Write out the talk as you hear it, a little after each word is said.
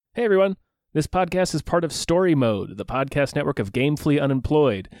Hey everyone, this podcast is part of Story Mode, the podcast network of Gamefully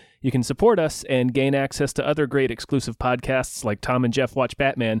Unemployed. You can support us and gain access to other great exclusive podcasts like Tom and Jeff Watch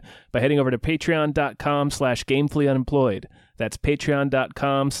Batman by heading over to patreon.com/gamefullyunemployed. That's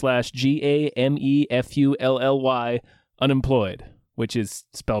patreon.com/GAMEFULLY unemployed, which is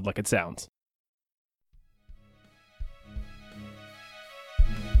spelled like it sounds.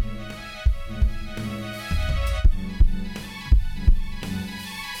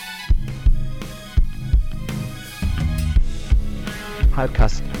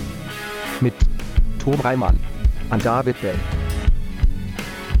 Halbkast mit Tom Reimann und David Bell.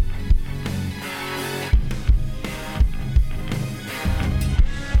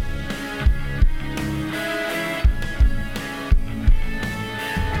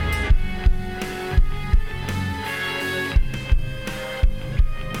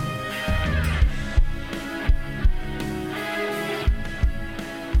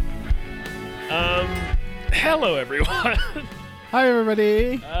 Hello everyone. Hi,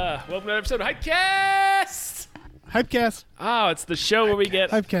 everybody. Welcome to another episode of Hypecast. Hypecast. Oh, it's the show where we get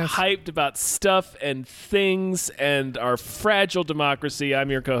Hypecast. hyped about stuff and things and our fragile democracy.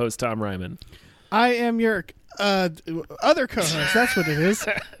 I'm your co-host, Tom Ryman. I am your other co-host. That's what it is.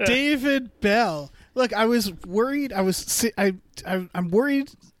 David Bell. Look, I was worried. I'm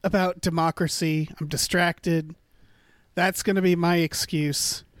worried about democracy. I'm distracted. That's going to be my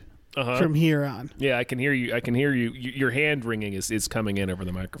excuse from here on. Yeah, I can hear you. Your hand ringing is coming in over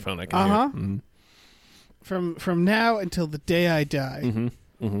the microphone. I can hear. Mm-hmm. From now until the day I die.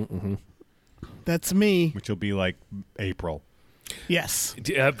 That's me. Which will be like April. Yes.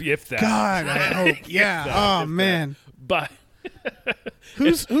 If that. God, I hope. Yeah. Man. But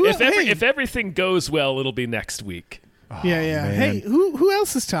if everything goes well, it'll be next week. Yeah. Man. Hey, who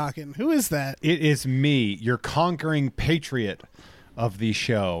else is talking? Who is that? It is me, your conquering patriot of the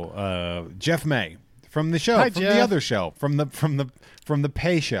show, Jeff May, from the show, Hi, from Jeff. the other show, from the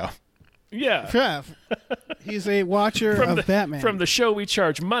pay show. Yeah. Jeff. He's a watcher of Batman. From the show we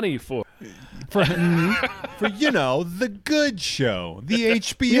charge money for. For the good show, the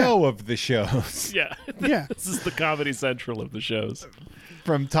HBO of the shows. Yeah. Yeah. This is the Comedy Central of the shows.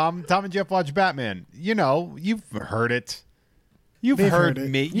 From Tom and Jeff Watch Batman. You've heard it. You've They've heard heard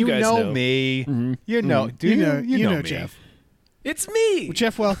it. me. You You guys know know. me. Mm-hmm. You know. Do You you know me. Jeff. It's me.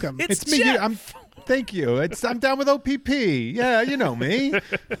 Jeff, welcome. It's me. Jeff. Thank you. I'm down with OPP. Yeah, you know me.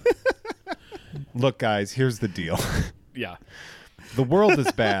 Look, guys, here's the deal. Yeah. The world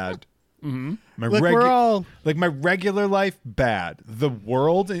is bad. Mm-hmm. we're all... my regular life bad. The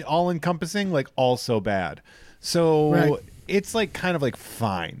world, all encompassing, like also bad. So Right. it's like kind of like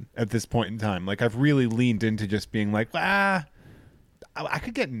fine at this point in time. Like I've really leaned into just being like, I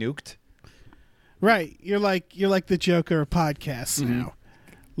could get nuked. Right. You're like the Joker of podcasts now.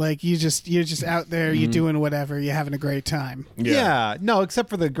 Like you're just out there, you're doing whatever, you're having a great time. Yeah. No, except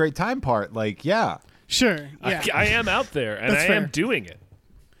for the great time part. Like, yeah. Sure. Yeah. I am out there, and That's I am fair. doing it.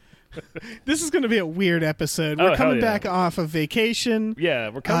 This is going to be a weird episode. Oh, We're hell coming yeah. back off of vacation. Yeah,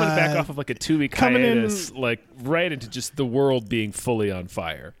 we're coming back off of like a 2-week coming in- hiatus, like right into just the world being fully on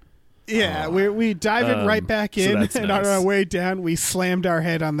fire. Yeah, we diving right back so in, that's and nice. on our way down, we slammed our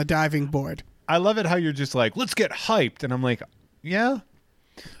head on the diving board. I love it how you're just like, let's get hyped. And I'm like, yeah.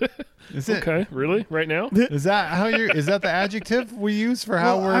 Is it? Okay, really? Right now? Is that the adjective we use for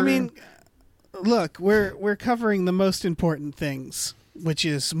how Well, we're... I mean, look, we're covering the most important things, which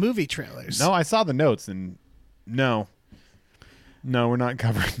is movie trailers. No, I saw the notes, and no, we're not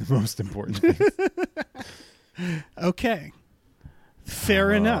covering the most important things. Okay.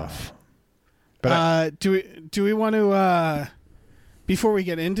 Fair enough. But Do we want to before we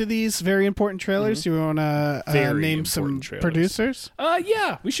get into these very important trailers, do we want to Very name some important trailers. producers?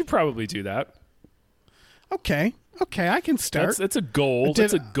 Yeah, we should probably do that. Okay, I can start. That's a goal. I did-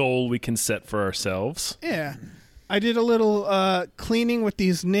 That's a goal we can set for ourselves. Yeah. I did a little cleaning with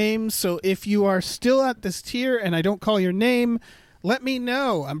these names, so if you are still at this tier and I don't call your name, let me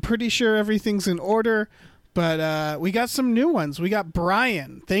know. I'm pretty sure everything's in order, but we got some new ones. We got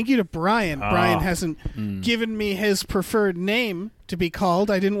Brian. Thank you to Brian. Brian hasn't given me his preferred name to be called.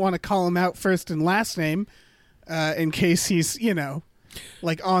 I didn't want to call him out first and last name in case he's,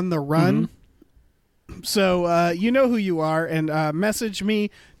 like on the run. So you know who you are, and message me.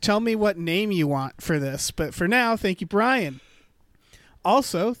 Tell me what name you want for this. But for now, thank you, Brian.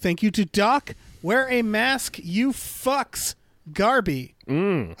 Also, thank you to Doc. Wear a mask, you fucks, Garby.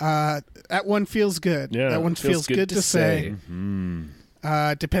 That one feels good. Yeah, that one feels good to say.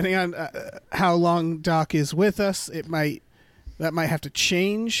 Depending on how long Doc is with us, that might have to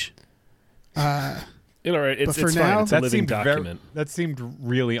change. You know, it's for fine. now- It's a living document. that seemed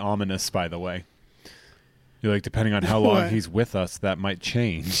really ominous, by the way. You're like, depending on how long What? he's with us, that might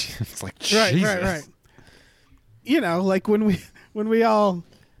change. It's like, Right, Jesus. right. You know, like when we all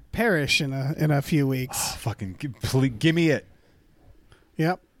perish in a few weeks. Oh, fucking, please, give me it.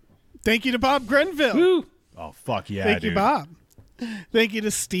 Yep. Thank you to Bob Grenville. Woo! Oh, fuck yeah, Thank dude. you, Bob. Thank you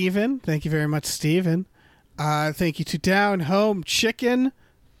to Steven. Thank you very much, Steven. Thank you to Down Home Chicken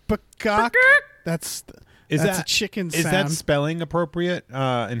Bakak. That's a chicken Is sound. that spelling appropriate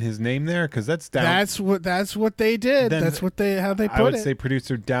in his name there? Because that's down. That's what they did. Then That's how they put I would it. say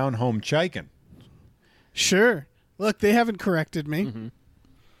producer Down Home Chicken. Sure. Look, they haven't corrected me.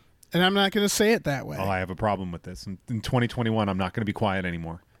 And I'm not going to say it that way. Oh, I have a problem with this. In 2021, I'm not going to be quiet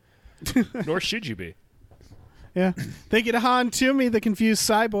anymore. Nor should you be. Yeah. Thank you to Han Toomey, the confused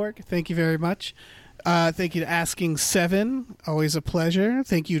cyborg. Thank you very much. Thank you to Asking Seven. Always a pleasure.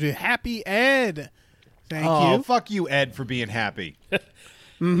 Thank you to Happy Ed. Thank Oh, you. fuck you, Ed, for being happy.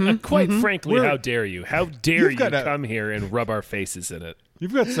 Quite frankly, how dare you? How dare You've you got a- come here and rub our faces in it?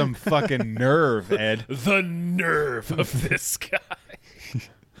 You've got some fucking nerve, Ed. The nerve of this guy.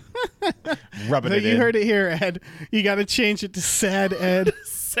 Rubbing So it you in. heard it here, Ed. You got to change it to Sad Ed.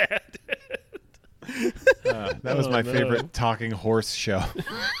 Sad. That was my favorite talking horse show.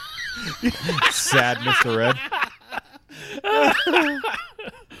 Sad Mr. Ed.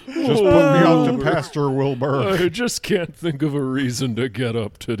 Just put me out to pasture, Wilbur. I just can't think of a reason to get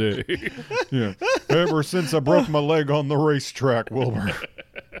up today. Yeah. Ever since I broke my leg on the racetrack, Wilbur.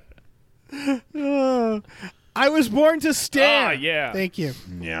 I was born to stare. Ah, yeah. Thank you.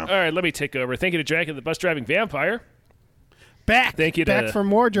 Yeah. All right, let me take over. Thank you to Dracula, the bus driving vampire. Back. Thank you to Back for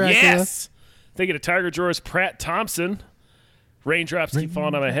more Dracula. Yes. Thank you to Tiger Drawers Pratt Thompson. Raindrops keep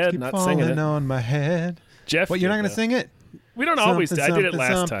falling on my head. Keep Not falling singing it. on my head. Jeff, What, you're not did going to that. sing it? We don't always. Something, I did it something,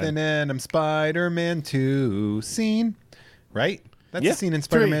 last something, time. and I'm Spider-Man 2 scene. Right? That's Yeah. a scene in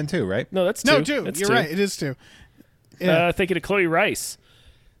Spider-Man 2, right? No, that's two. No, two. That's You're two. right. It is two. Yeah. Thank you to Chloe Rice.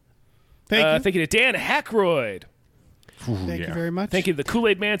 Thank you. Thank you to Dan Hackroyd. Ooh, Thank yeah. you very much. Thank you to the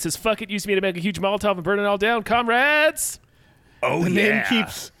Kool-Aid Man says, fuck it, use me to make a huge Molotov and burn it all down, comrades. Oh, The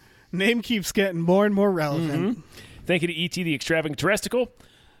name keeps getting more and more relevant. Thank you to E.T. the Extravagant Terresticle.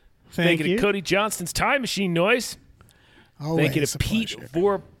 Thank you to Cody Johnston's Time Machine Noise. Always Thank you to a Pete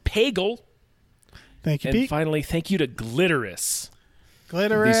pleasure. Vorpagel. Thank you, And Pete. finally, thank you to Glitterous.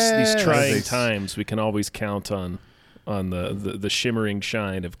 Glitterous. These trying Yes. times, we can always count on the shimmering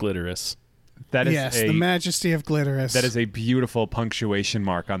shine of Glitterous. That is Yes, a, the majesty of Glitterous. that is a beautiful punctuation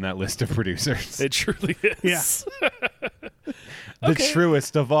mark on that list of producers. It truly is. Yeah. The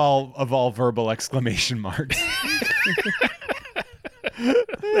truest of all verbal exclamation marks.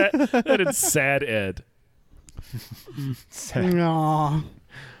 That is sad, Ed. Aw.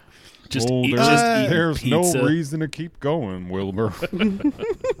 Just Oh, eat, there's just eat there's pizza. no reason to keep going, Wilbur.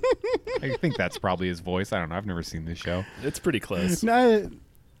 I think that's probably his voice. I don't know. I've never seen this show. It's pretty close. Now,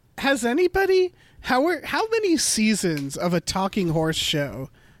 has anybody? How many seasons of a talking horse show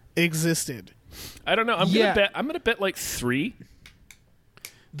existed? I don't know. I'm Yeah. gonna bet like 3.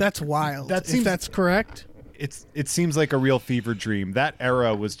 That's wild. That if seems- that's correct. It seems like a real fever dream. That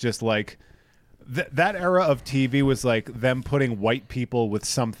era was just like that era of TV was like them putting white people with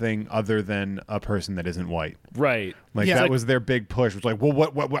something other than a person that isn't white. Right. Like Yeah. that Like- was their big push. It was like, well,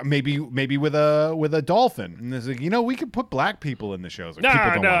 what maybe with a dolphin. And it's like, we could put black people in the shows. Like,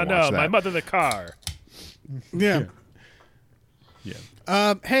 people don't wanna watch No. My that. mother the car. Yeah.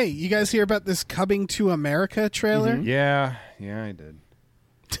 Yeah. Hey, you guys hear about this Coming to America trailer? Yeah, I did.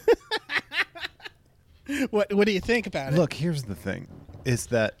 What do you think about it? Look, here's the thing: is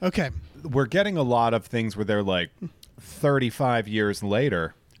that Okay. we're getting a lot of things where they're like 35 years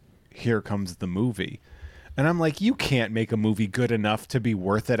later, here comes the movie. And I'm like, you can't make a movie good enough to be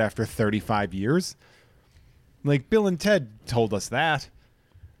worth it after 35 years. Like Bill and Ted told us that.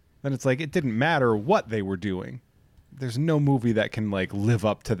 And it's like, it didn't matter what they were doing. There's no movie that can like live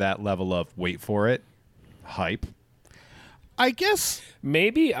up to that level of, wait for it, hype. I guess.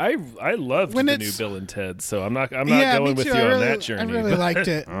 Maybe I loved When the new it's- Bill and Ted, so I'm not Yeah, going me with too. you I on really, that journey. I really liked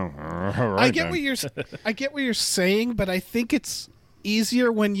it. Oh, all right I get then. what you're saying, but I think it's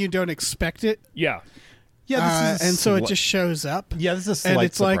easier when you don't expect it, Yeah. Yeah, this is a and so it sli- just shows up. Yeah, this is a slight And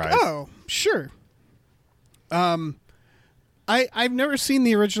it's surprise. like, oh, sure. I've never seen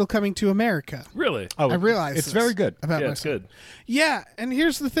the original Coming to America. Really? Oh, I realize it's this very good. about Yeah, it's myself. good. Yeah, and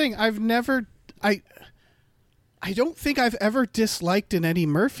here's the thing: I don't think I've ever disliked an Eddie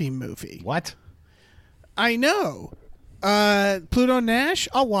Murphy movie. What? I know, Pluto Nash.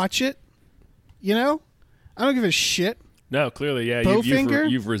 I'll watch it. You know, I don't give a shit. No, clearly, yeah. Bowfinger?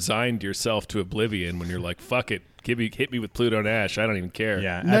 You've resigned yourself to oblivion when you're like, fuck it, hit me with Pluto Nash. I don't even care.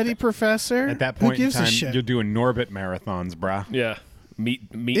 Yeah. Nutty Professor. At that Who point in gives a time, shit? you're doing Norbit marathons, brah. Yeah. Meet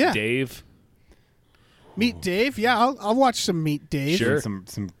Yeah. Dave. Meet Dave. Yeah, I'll watch some Meet Dave. Sure. Some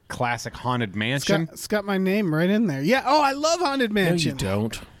classic haunted It's mansion. got my name right in there. Yeah. Oh, I love Haunted No, Mansion. you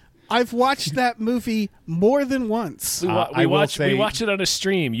don't. I've watched that movie more than once. I will We say- watched it on a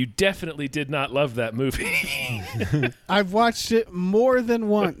stream. You definitely did not love that movie. I've watched it more than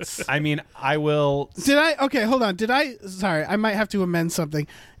once. I mean, I will. Did I? Okay, hold on. Sorry, I might have to amend something.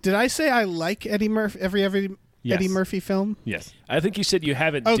 Did I say I like Eddie Murphy? Every Yes. Eddie Murphy film? Yes. I think you said you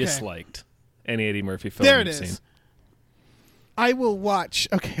haven't Okay. disliked any Eddie Murphy film There it you've is. seen. I will watch.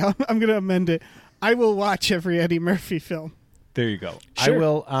 Okay, I'm going to amend it. I will watch every Eddie Murphy film. There you go. Sure. I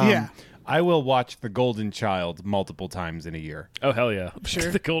will. Yeah. I will watch The Golden Child multiple times in a year. Oh, hell yeah.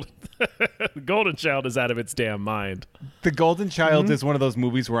 Sure. The Golden Child is out of its damn mind. The Golden Child Mm-hmm. is one of those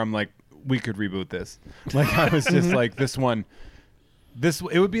movies where I'm like, we could reboot this. Like I was just like, this one.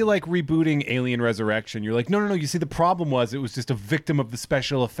 It would be like rebooting Alien Resurrection. You're like, no. You see, the problem was it was just a victim of the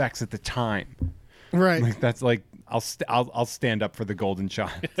special effects at the time. Right. Like that's like I'll stand up for The Golden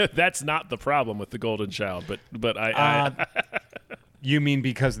Child. That's not the problem with The Golden Child, but I You mean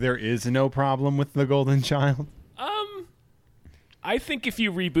because there is no problem with The Golden Child? I think if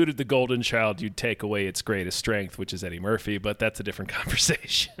you rebooted The Golden Child, you'd take away its greatest strength, which is Eddie Murphy, but that's a different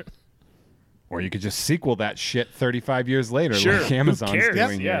conversation. Or you could just sequel that shit 35 years later, Sure. like Amazon's Who cares?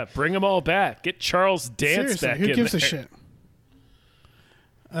 doing. Yeah, bring them all back. Get Charles Dance Seriously, back who in gives there. a shit?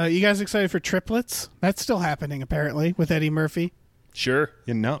 You guys excited for Triplets? That's still happening, apparently, with Eddie Murphy. Sure.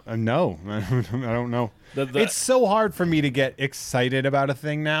 No, no, I don't know. The- It's so hard for me to get excited about a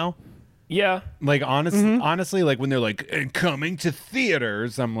thing now. Yeah. Like Mm-hmm. honestly, like when they're like coming to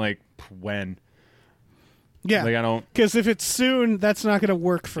theaters, I'm like, when? Yeah. Like I don't. Because if it's soon, that's not going to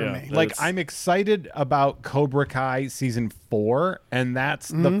work for Yeah. me. Like- Like That's- I'm excited about Cobra Kai season 4, and that's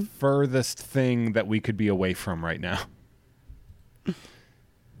the furthest thing that we could be away from right now.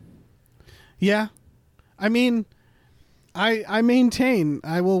 Yeah. I mean, I maintain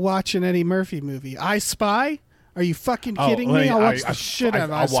I will watch an Eddie Murphy movie. I Spy? Are you fucking kidding me? I'll watch the shit out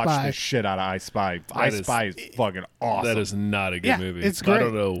of I I'll watch Spy. the shit out of I Spy. I is- Spy is fucking awesome. That is not a good Yeah, movie. it's I great.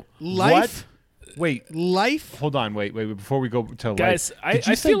 don't know. Life? Wait, Life? hold on. Wait. Before we go to Guys, Life, did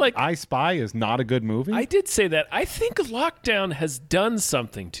you I say feel like- I Spy is not a good movie? I did say that. I think lockdown has done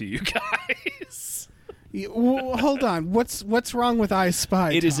something to you guys. Hold on. What's wrong with I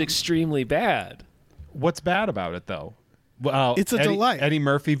Spy? It is Tom? extremely bad. What's bad about it though? Well, It's a Eddie, delight. Eddie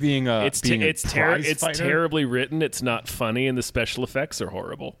Murphy being a It's being a prize fighter? terribly written. It's not funny, and the special effects are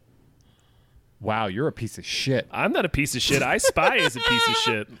horrible. Wow, you're a piece of shit. I'm not a piece of shit. I Spy is a piece of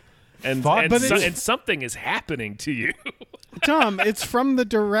shit. And Fuck, but it's- and something is happening to you. Tom, it's from the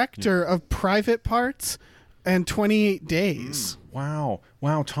director of Private Parts and 28 Days. Wow,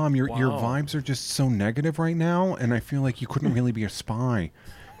 Tom, your vibes are just so negative right now, and I feel like you couldn't really be a spy.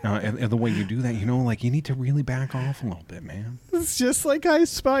 And the way you do that, like you need to really back off a little bit, man. It's just like I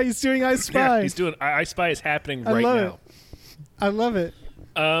Spy. He's doing I Spy. Yeah, he's doing. I Spy is happening I right love now. it. I love it.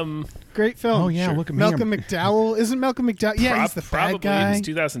 Great film. Oh, yeah, look at me. Malcolm McDowell. Isn't Malcolm McDowell? Yeah, he's the Probably bad guy. it was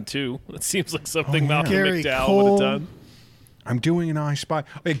 2002. It seems like something yeah. Malcolm Gary McDowell Cole. would have done. I'm doing an I Spy.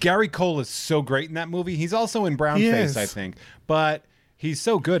 Okay, Gary Cole is so great in that movie. He's also in Brown He Face, is. I think, but he's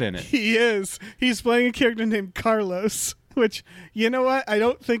so good in it. He is. He's playing a character named Carlos, which, you know what? I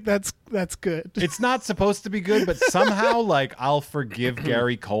don't think that's good. It's not supposed to be good, but somehow, like, I'll forgive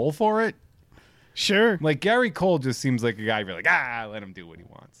Gary Cole for it. Sure. Like, Gary Cole just seems like a guy you're like, let him do what he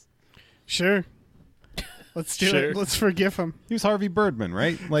wants. Sure. Let's do Sure. it. Let's forgive him He was Harvey Birdman,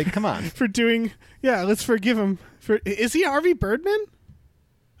 right? Like, come on. for doing. Yeah, let's forgive him. Is he Harvey Birdman?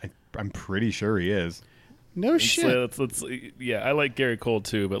 I'm pretty sure he is. No shit. Let's yeah, I like Gary Cole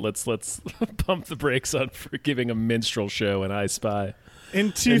too, but let's pump the brakes on forgiving a minstrel show and I Spy.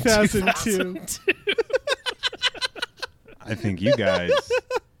 In 2002. I think you guys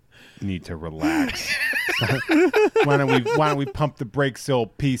need to relax. Why don't we pump the brakes,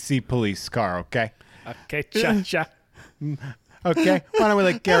 old PC police car, okay? Okay, cha. Okay? Why don't we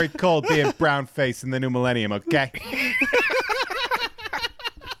let Gary Cole be a brown face in the new millennium, okay?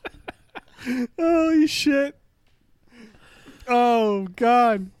 Holy shit. Oh,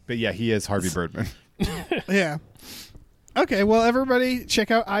 God. But yeah, he is Harvey Birdman. Yeah. Okay, well, everybody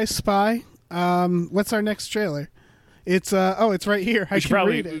check out I Spy. What's our next trailer? It's it's right here. I We should can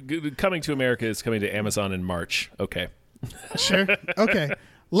probably read it. Coming to America is coming to Amazon in March. Okay. Sure. Okay.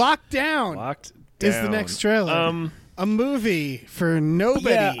 Lockdown Locked down. is the next trailer. A movie for nobody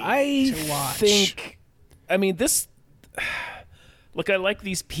Yeah, I to watch. think. I mean, this. look, I like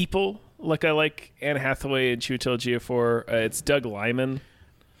these people. Like, I like Anne Hathaway and Chiwetel Ejiofor. It's Doug Liman,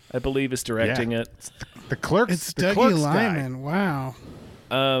 I believe, is directing it. The Clerks. It's the Dougie Clerks Lyman. guy. Wow.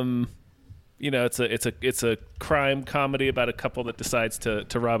 It's a crime comedy about a couple that decides to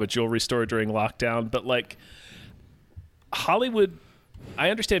rob a jewelry store during lockdown. But like Hollywood,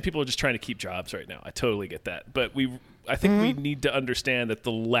 I understand people are just trying to keep jobs right now. I totally get that. But I think we need to understand that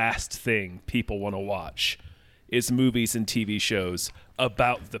the last thing people want to watch is movies and TV shows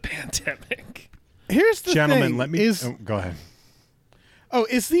about the pandemic. Here's the Gentlemen, thing. let me. Go ahead.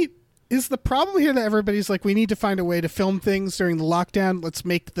 Is the problem here that everybody's like, we need to find a way to film things during the lockdown? Let's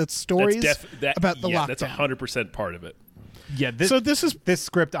make the stories about the lockdown. That's 100% part of it. Yeah. This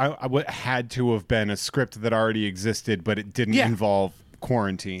script had to have been a script that already existed, but it didn't involve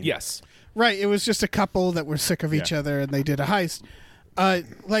quarantine. Yes. Right. It was just a couple that were sick of each other and they did a heist.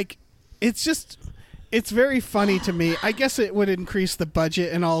 It's very funny to me. I guess it would increase the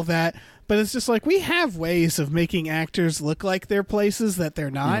budget and all that, but it's just like, we have ways of making actors look like they're places that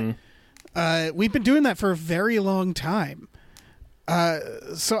they're not. We've been doing that for a very long time.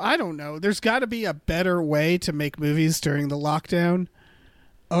 So I don't know. There's got to be a better way to make movies during the lockdown,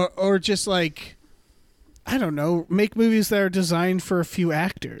 or just like, I don't know, make movies that are designed for a few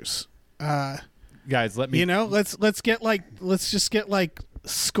actors. Guys, let me. Let's just get like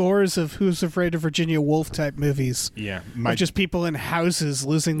scores of Who's Afraid of Virginia Woolf type movies. Yeah, of just people in houses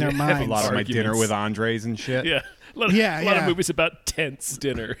losing their minds. A lot of my dinner with Andres and shit. Yeah. A lot of movies about tense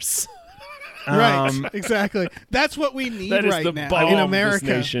dinners. Right, exactly. That's what we need that is right the now bomb in America.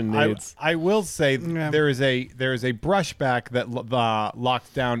 This nation needs. I will say there is a brushback that the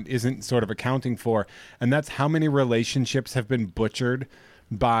lockdown isn't sort of accounting for, and that's how many relationships have been butchered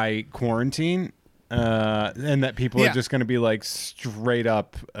by quarantine, and that people are just going to be like straight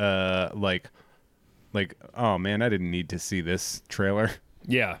up like, oh man, I didn't need to see this trailer.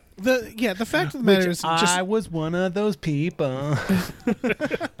 Yeah. The fact of the matter is, I was one of those people.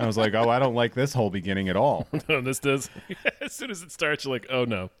 I was like, oh, I don't like this whole beginning at all. No, this does. As soon as it starts, you're like, oh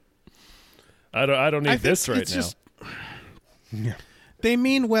no, I don't need this right now. Just, they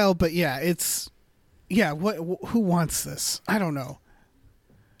mean well, but who wants this? I don't know.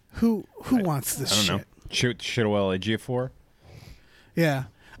 Who wants this shit? I don't know. Chiwetel Ejiofor. Yeah.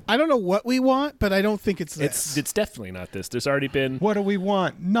 I don't know what we want, but I don't think it's this. It's definitely not this. There's already been. What do we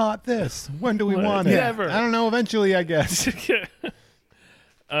want? Not this. When do we want it? Never. I don't know. Eventually, I guess.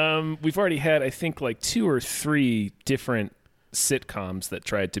 We've already had, I think, like 2 or 3 different sitcoms that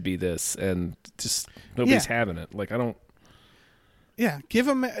tried to be this, and just nobody's having it. Like, I don't. Yeah, give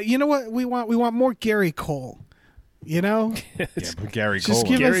them. You know what we want? We want more Gary Cole. You know, Gary Cole.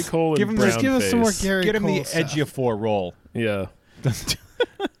 Gary Cole and just give us some more Gary Cole. Get him the Ejiofor role. Yeah.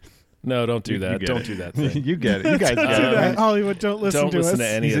 No, don't do that. Don't do that thing. You get it. You guys get it. Right? Hollywood, don't listen to us. Don't listen to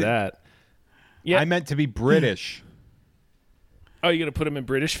any of that. Yeah, I meant to be British. Oh, you're gonna put him in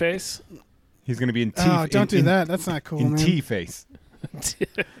British face? He's gonna be in T. Oh, don't do that. That's not cool, in man. T face.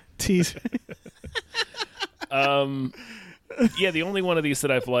 T. Yeah, the only one of these that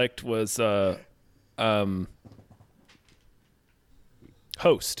I've liked was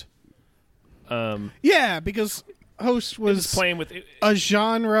Host. Yeah, because Host was playing with a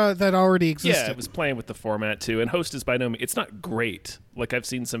genre that already existed. Yeah, it was playing with the format too. And Host is by no means, it's not great. Like, I've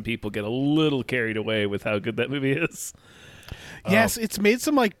seen some people get a little carried away with how good that movie is. Yes, it's made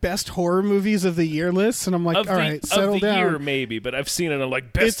some like best horror movies of the year lists, and I'm like, all right, settle of the down. Year maybe, but I've seen it on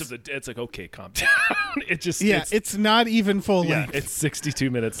like best of the. It's like, okay, calm down. It's not even full yeah, length. it's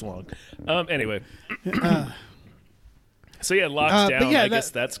 62 minutes long. Anyway, so yeah, Lockdown. I guess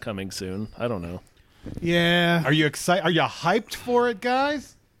that's coming soon. I don't know. Yeah. Are you excited? Are you hyped for it,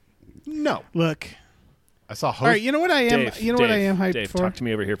 guys? No. Look. I saw Host. All right, you know what I am. Dave, what I am hyped Dave, for. talk to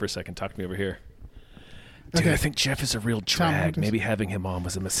me over here for a second. Talk to me over here. Dude, Okay. I think Jeff is a real drag. Maybe having him on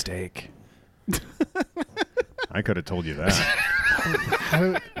was a mistake. I could have told you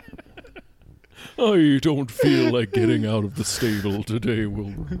that. I don't feel like getting out of the stable today,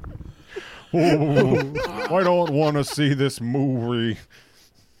 Wilbur. I don't want to see this movie.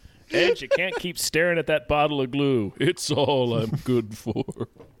 Edge, you can't keep staring at that bottle of glue. It's all I'm good for.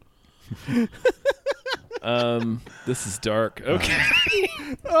 This is dark. Okay.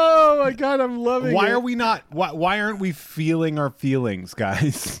 Oh my god, I'm loving it. Why are we not? Why aren't we feeling our feelings,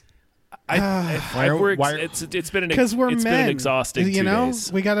 guys? It's been an exhausting 2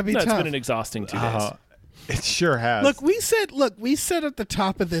 days. We got to be tough. It's been an exhausting 2 days. It sure has. Look, we said at the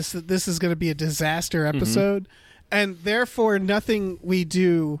top of this that this is going to be a disaster episode, and therefore nothing we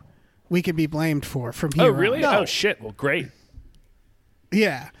do we can be blamed for from here. Oh, really? on. Oh, shit. Well, great.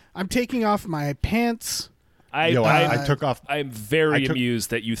 Yeah, I'm taking off my pants. I took off. I'm very I took- amused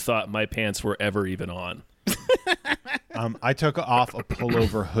that you thought my pants were ever even on. I took off a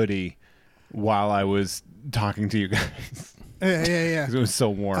pullover hoodie while I was talking to you guys. Yeah. 'Cause it was so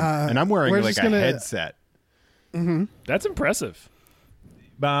warm, and I'm wearing we're like just a gonna- headset. That's impressive.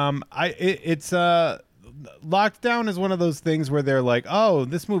 It's Lockdown is one of those things where they're like, oh,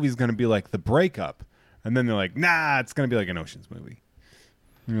 this movie's going to be like The Breakup, and then they're like, nah, it's going to be like an Ocean's movie.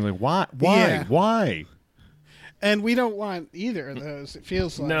 And you're like, why? Yeah. Why? And we don't want either of those. It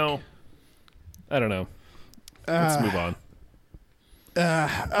feels like No, I don't know. Let's move on.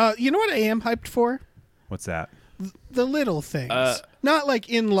 You know what I am hyped for? What's that? The little things. Not like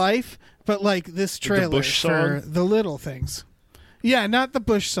in life, but like this trailer Bush for song? the little things. Yeah, not the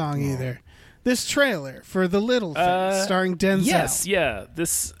Bush song either. This trailer for the little things, starring Denzel. Yes, yeah.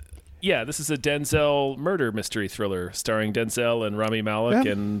 This is a Denzel murder mystery thriller starring Denzel and Rami Malek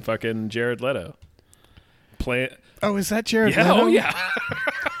Yeah. and fucking Jared Leto. Oh, is that Jared Yeah, Leto? oh yeah.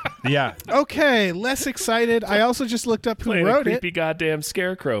 Yeah, Okay, less excited. I also just looked up who Playing a wrote creepy it. goddamn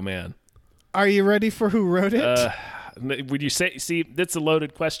scarecrow man. Are you ready for who wrote it? Would you say? See, that's a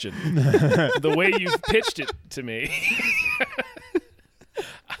loaded question. The way you've pitched it to me,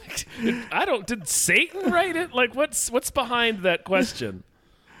 I don't. Did Satan write it? Like, what's behind that question?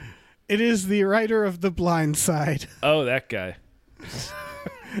 It is the writer of The Blind Side. Oh, that guy.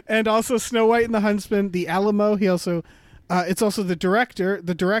 And also Snow White and the Huntsman, The Alamo. He also, it's also the director.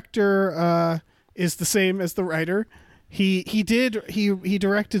 The director is the same as the writer. He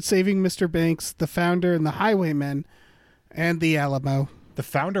directed Saving Mr. Banks, The Founder, and The Highwaymen, and The Alamo. the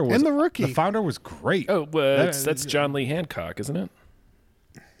founder was And The Rookie. The founder was great. Oh, well, that's John Lee Hancock, isn't it?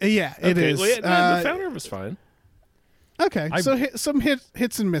 Yeah, it Okay, is. well, yeah, the founder was fine. Okay, so some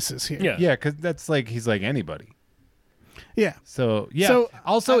hits and misses here. Yeah. Yeah, because that's like he's like anybody. Yeah. So yeah. So,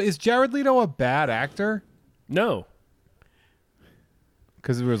 also, is Jared Leto a bad actor? No,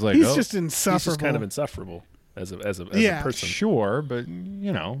 Because it was like, He's oh, just insufferable. he's just kind of insufferable as a Yeah. person. sure, but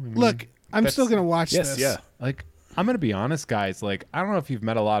you know, I mean, Look, I'm that's- still going to watch Yes, this. yeah. Like, I'm gonna be honest, guys. Like, I don't know if you've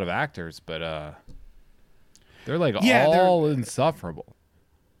met a lot of actors, but they're like Yeah, they're- all insufferable.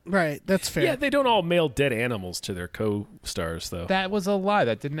 Right, that's fair. Yeah, they don't all mail dead animals to their co-stars, though. That was a lie.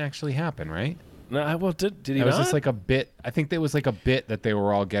 That didn't actually happen, right? No, well, did he That not? was just like a bit. I think that was like a bit that they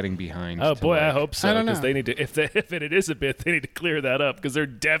were all getting behind. Oh to, boy, like- I hope so. I don't Because know. they need to. If it is a bit, they need to clear that up. Because there are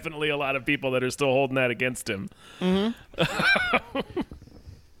definitely a lot of people that are still holding that against him.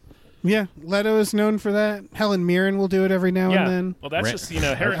 Yeah, Leto is known for that. Helen Mirren will do it every now Yeah. and then. Well, that's Right. just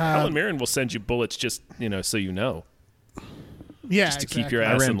Helen Mirren will send you bullets just so you know, Yeah, just to keep your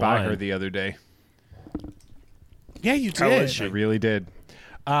I ass ran in by line. her the other day. Yeah, you How did. is she? I really did.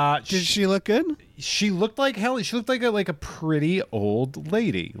 Did she look good? She looked like Helen. She looked like a pretty old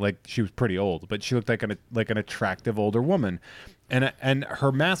lady. Like she was pretty old, but she looked like an attractive older woman. And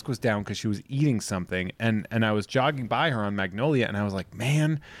her mask was down because she was eating something. And I was jogging by her on Magnolia, and I was like,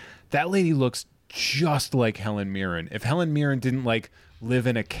 man, that lady looks just like Helen Mirren. If Helen Mirren didn't like live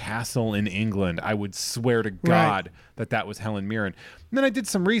in a castle in England, I would swear to God that was Helen Mirren. And then I did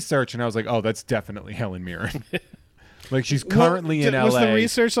some research, and I was like, oh, that's definitely Helen Mirren. Like she's currently in LA. Was the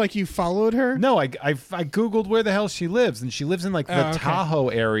research like you followed her? No, I googled where the hell she lives, and she lives in like the okay. Tahoe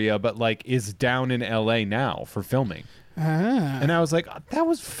area, but like is down in LA now for filming. Ah. And I was like, that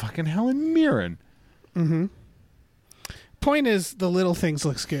was fucking Helen Mirren. Point is, the little things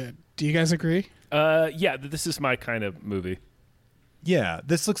looks good. Do you guys agree? Yeah, this is my kind of movie. Yeah,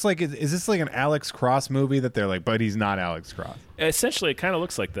 this looks like is this like an Alex Cross movie that they're like, but he's not Alex Cross. Essentially, it kind of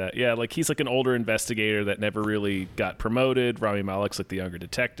looks like that. Yeah, like he's like an older investigator that never really got promoted. Rami Malek's like the younger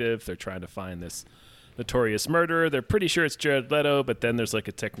detective. They're trying to find this notorious murderer. They're pretty sure it's Jared Leto, but then there's like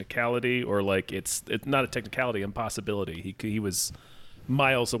a technicality, or like it's not a technicality, impossibility. He was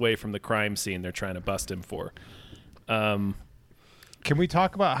miles away from the crime scene they're trying to bust him for. Can we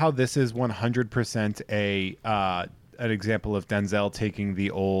talk about how this is 100% an example of Denzel taking the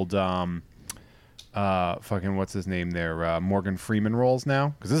old fucking what's his name there, Morgan Freeman roles now?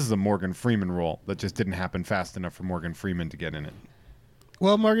 Because this is a Morgan Freeman role that just didn't happen fast enough for Morgan Freeman to get in it.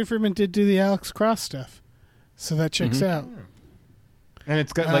 Well, Morgan Freeman did do the Alex Cross stuff, so that checks out. And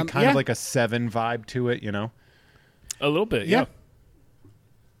it's got like kind yeah. of like a Seven vibe to it, you know? A little bit, yeah.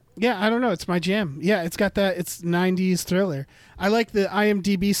 Yeah, I don't know. It's my jam. Yeah, it's got that. It's 90s thriller. I like the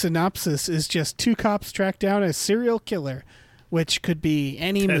IMDb synopsis is just two cops track down a serial killer, which could be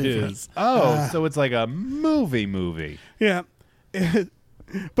any That movie. is. Oh, so it's like a movie. Yeah.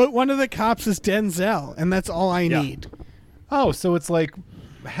 But one of the cops is Denzel, and that's all I Yeah. need. Oh, so it's like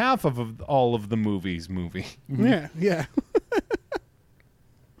half of all of the movies movie. Yeah, yeah.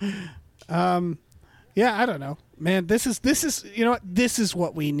 Yeah, I don't know, man. This is you know what? This is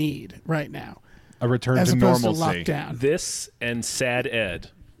what we need right now, A return as to opposed normalcy. to lockdown This and Sad Ed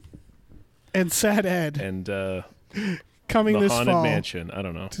and Sad Ed and coming the this Haunted fall. Mansion. I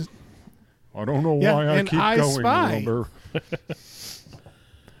don't know. I don't know Yeah, why I and keep I going. Spy. Remember?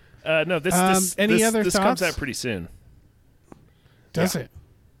 No, this any other this comes thoughts? out pretty soon. Does Yeah. it?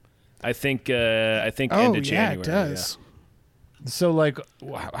 I think Oh, end of yeah, January. it does. So, like,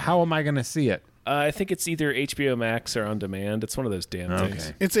 how am I going to see it? I think it's either HBO Max or on demand. It's one of those damn things.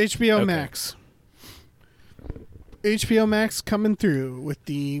 Okay. It's HBO Okay. Max. HBO Max coming through with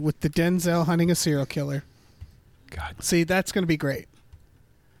the Denzel hunting a serial killer. God, See, that's going to be great.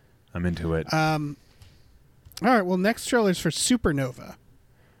 I'm into it. All right, well, next trailer's for Supernova.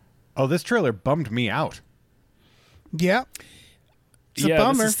 Oh, this trailer bummed me out. Yeah. It's a Yeah,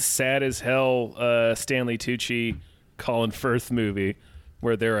 bummer. this is the sad as hell Stanley Tucci, Colin Firth movie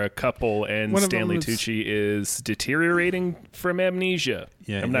where they're a couple and One of them Stanley was- Tucci is deteriorating from amnesia.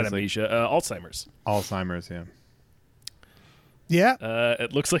 Yeah, I'm not he's like- amnesia, Alzheimer's. Alzheimer's, yeah. Yeah.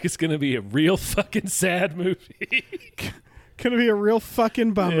 It looks like it's going to be a real fucking sad movie. Gonna be a real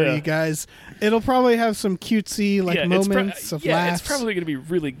fucking bummer, Yeah. you guys. It'll probably have some cutesy Yeah, moments of laughs. it's probably going to be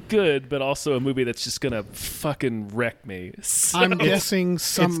really good, but also a movie that's just going to fucking wreck me. So- I'm guessing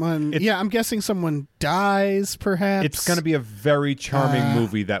someone. it's- yeah, I'm guessing someone dies. Perhaps It's going to be a very charming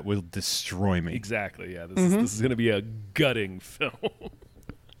movie that will destroy me. Exactly, yeah. Mm-hmm. This is going to be a gutting film.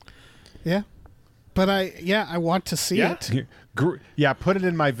 Yeah, but I want to see Yeah? it. Yeah, put it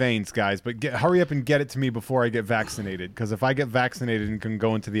in my veins, guys. But hurry up and get it to me before I get vaccinated. Because if I get vaccinated and can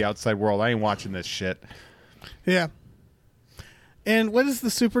go into the outside world, I ain't watching this shit. Yeah. And what does the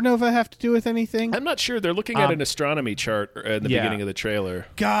supernova have to do with anything? I'm not sure. They're looking at an astronomy chart in the yeah. beginning of the trailer.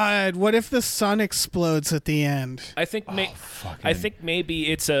 God, what if the sun explodes at the end I think I think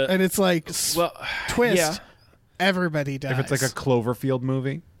maybe it's a and it's like well twist? Yeah. Everybody dies. If it's like a Cloverfield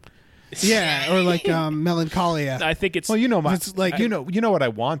movie. yeah, or like Melancholia. I think it's Well, you know, It's like- you know what I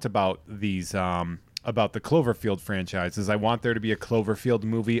want about these about the Cloverfield franchise is I want there to be a Cloverfield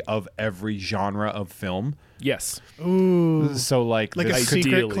movie of every genre of film. yes. Ooh, So like like a this-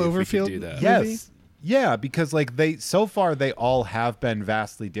 secret Ideally, if we could Cloverfield do that. movie? Yes. Yeah, because like so far they all have been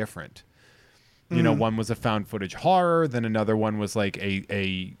vastly different. You know, one was a found footage horror, then another one was like a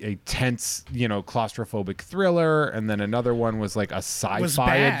tense, claustrophobic thriller, and then another one was like a sci-fi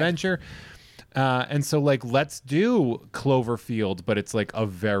bad. adventure. And so like let's do Cloverfield, but it's like a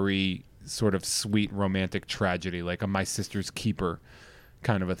very sort of sweet romantic tragedy, like a My Sister's Keeper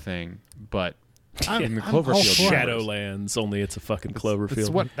kind of a thing. But in the I'm all Cloverfield for it. universe. Shadowlands, only it's a fucking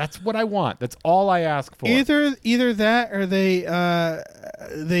Cloverfield. That's what I want. That's all I ask for. Either that or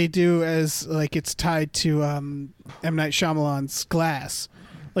they do as like it's tied to M. Night Shyamalan's Glass,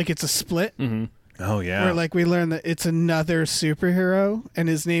 like it's a split Oh yeah. where like we learn that it's another superhero and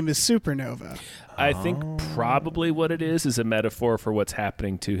his name is Supernova. I think probably what it is a metaphor for what's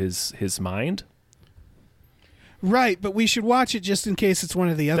happening to his mind. Right, but we should watch it just in case it's one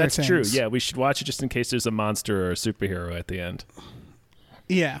of the other That's things. true. Yeah, we should watch it just in case there's a monster or a superhero at the end.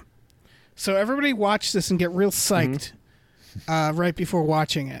 Yeah. So everybody watch this and get real psyched right before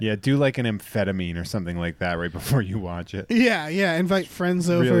watching it. Yeah, do like an amphetamine or something like that right before you watch it. Yeah, yeah. Invite friends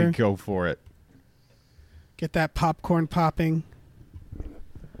over. Really go for it. Get that popcorn popping.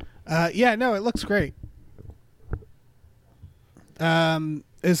 Yeah, no, it looks great. Do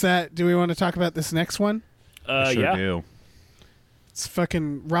we want to talk about this next one? I sure Yeah. do. It's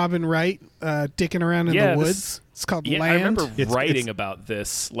fucking Robin Wright dicking around in Yeah, the this- woods. It's called Yeah, Land. I remember It's- writing about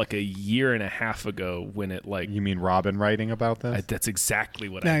this like a year and a half ago when it like You mean Robin writing about this? that's exactly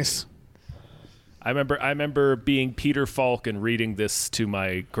what Nice. I remember being Peter Falk and reading this to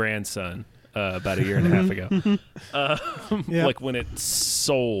my grandson about a year and a half ago. Yeah. Like when it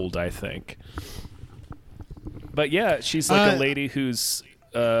sold, I think. But yeah, she's like a lady whose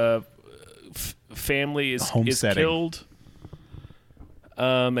family is Homesteading. killed,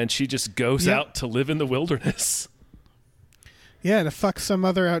 and she just goes Yeah. out to live in the wilderness. Yeah, to fuck some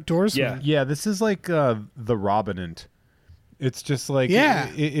other outdoorsman. Yeah. Yeah, this is like the Robinant. It's just like Yeah.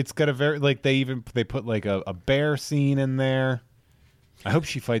 it's got a very like they put like a bear scene in there. I hope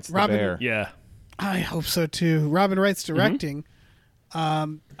she fights the Robin- bear. Yeah, I hope so too. Robin Wright's directing. I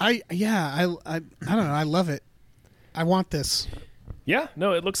don't know. I love it. I want this. yeah.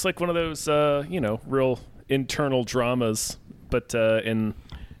 No, it looks like one of those real internal dramas, but in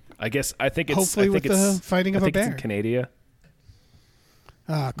I think it's Hopefully I with think the it's, fighting I of a think it's in bear. Canada.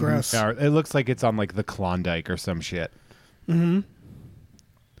 Ah, gross. Yeah, it looks like it's on like the Klondike or some shit. I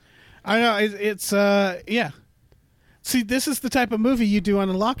know it's See, this is the type of movie you do on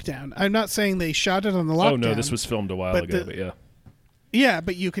a lockdown. I'm not saying they shot it on the lockdown. Oh no, this was filmed a while ago, but yeah. Yeah,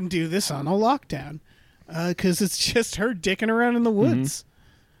 but you can do this on a lockdown because it's just her dicking around in the woods.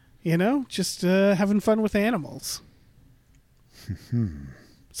 You know, just having fun with animals.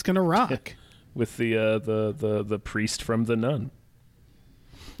 It's gonna rock. With the priest from The Nun.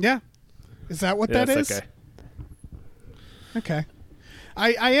 Yeah, is that what Yeah, that it's is? that guy. Okay.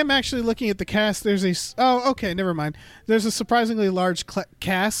 I am actually looking at the cast. There's okay, never mind. There's a surprisingly large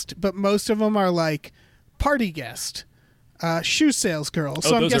cast, but most of them are like party guest, shoe sales girl.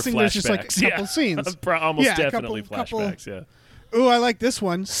 So I'm those are guessing there's just like a flashbacks. couple scenes. Almost Yeah, definitely couple- flashbacks, yeah. Ooh, I like this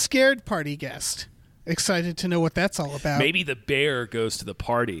one. Scared party guest. Excited to know what that's all about. Maybe the bear goes to the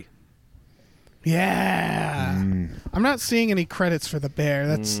party. Yeah. I'm not seeing any credits for the bear.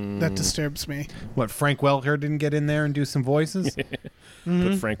 That disturbs me. What, Frank Welker didn't get in there and do some voices?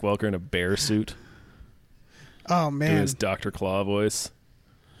 Put Frank Welker in a bear suit. Oh Do man, his Dr. Claw voice.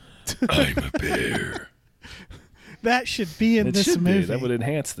 I'm a bear. that should be in It this should movie. be. That would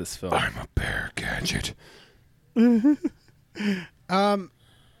enhance this film. I'm a bear gadget. All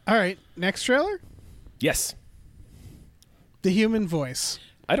right, next trailer. Yes. The Human Voice.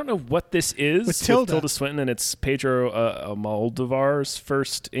 I don't know what this is With Tilda. Swinton, and it's Pedro Almodovar's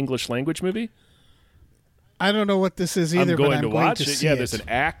first English language movie. I don't know what this is either, I'm going but I'm to going watch to it. see Yeah, it. there's an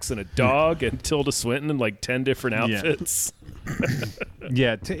axe and a dog and Tilda Swinton in like 10 different outfits.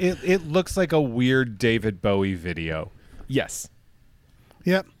 Yeah, it looks like a weird David Bowie video. Yes.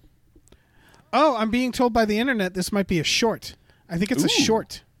 Yep. Oh, I'm being told by the internet this might be a short. I think it's a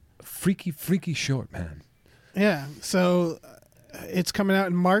short. Freaky short, man. Yeah. So it's coming out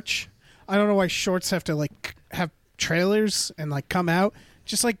in March. I don't know why shorts have to like have trailers and like come out.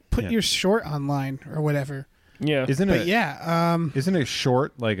 Just like put your short online or whatever. Yeah. Isn't But it? yeah, Isn't a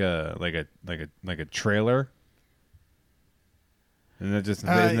short like a trailer? And that just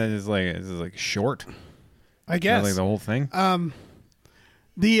isn't that just like it's just like short? I Not guess like the whole thing.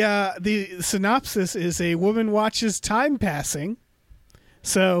 the synopsis is a woman watches time passing.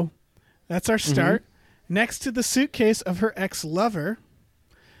 So that's our start. Next to the suitcase of her ex-lover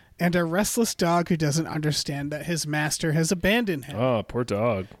and a restless dog who doesn't understand that his master has abandoned him. Oh, poor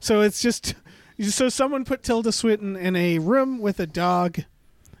dog. So it's just so someone put Tilda Swinton in a room with a dog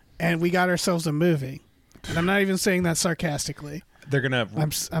and we got ourselves a movie. And I'm not even saying that sarcastically. They're gonna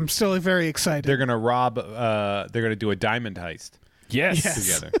I'm still very excited. they're gonna rob. They're gonna do a diamond heist Yes. Yes.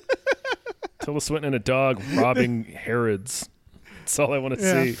 together. Tilda Swinton and a dog robbing Harrods. That's all I want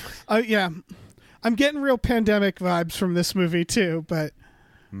to see. Yeah. I'm getting real pandemic vibes from this movie too, but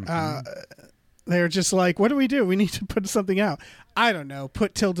they're just like, what do? We need to put something out. I don't know.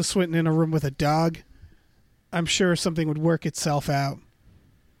 Put Tilda Swinton in a room with a dog. I'm sure something would work itself out.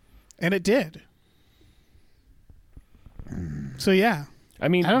 And it did. So yeah. I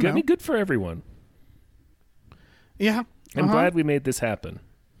mean, I don't know. good for everyone. Yeah. I'm glad we made this happen.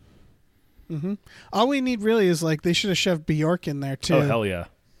 All we need really is like they should have shoved Bjork in there too. Oh, hell yeah.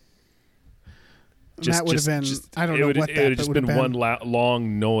 That would have been I don't know what that It would have just would have been one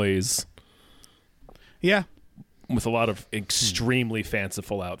long noise Yeah. with a lot of extremely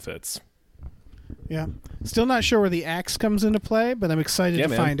fanciful outfits. Yeah. Still not sure where the axe comes into play, but I'm excited Yeah, to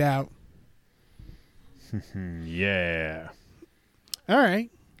man. find out. Yeah. All right.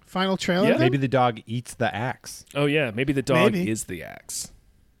 Final trailer. Yeah. then? Maybe the dog eats the axe. Oh, yeah. Maybe the dog Maybe. is the axe.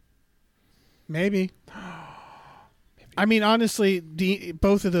 Maybe. I mean, honestly,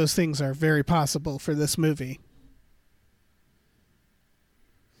 both of those things are very possible for this movie.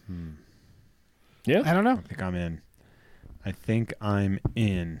 Yeah. I don't know. I think I'm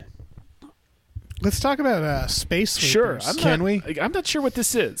in. Let's talk about Space Sure. Sweepers. I'm not sure what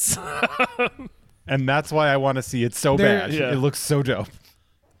this is. And that's why I want to see it so They're- bad. Yeah. It looks so dope.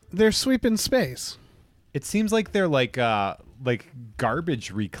 They're sweeping space. It seems like they're like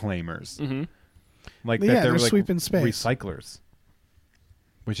garbage reclaimers. Mm-hmm. Like Yeah, that they're they're like sweeping space. recyclers.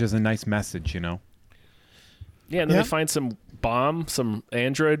 Which is a nice message, you know. Yeah, and then Yeah. they find some bomb, some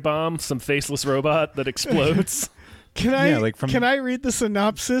android bomb, some faceless robot that explodes. Can I Yeah, like from- can I read the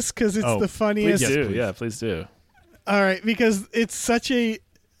synopsis because it's Oh, the Please funniest? do. please. Yeah, please do. All right, because it's such a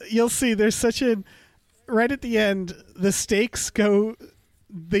you'll see there's such a right at the end the stakes go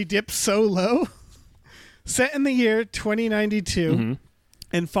they dip so low. Set in the year 2092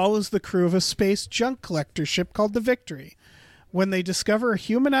 and follows the crew of a space junk collector ship called the Victory when they discover a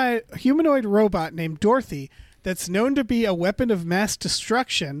humanoid robot named Dorothy that's known to be a weapon of mass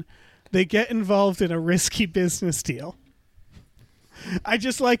destruction. They get involved in a risky business deal. I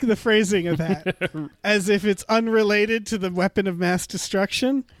just like the phrasing of that, as if it's unrelated to the weapon of mass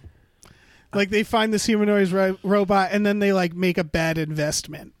destruction. Like they find this humanoid robot, and then they like make a bad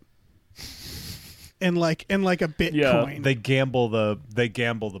investment in like a Bitcoin. They gamble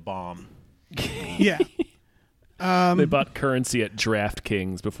the bomb. Yeah. They bought currency at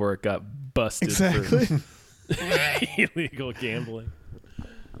DraftKings before it got busted Exactly. for illegal gambling.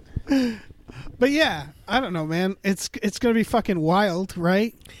 But yeah, I don't know, man. It's gonna be fucking wild,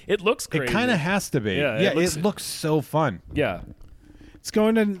 right? It looks crazy. It kind of has to be. Yeah, Yeah, it it looks so fun. Yeah. It's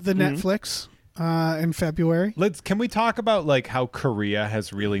going to the Netflix in February. Can we talk about like how Korea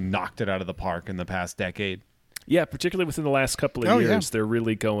has really knocked it out of the park in the past decade? Yeah, particularly within the last couple of Oh, years, yeah. they're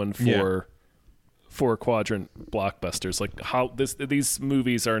really going for four quadrant blockbusters. Like how these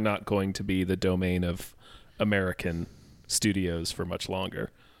movies are not going to be the domain of American studios for much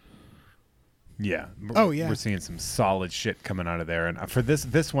longer. Yeah. Oh, yeah. We're seeing some solid shit coming out of there. And for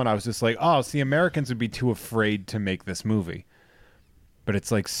this one, I was just like, oh, see, Americans would be too afraid to make this movie. But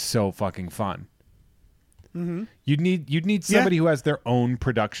it's like so fucking fun. Mm-hmm. You'd need somebody who has their own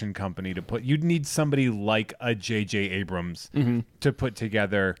production company to put. You'd need somebody like a J.J. Abrams to put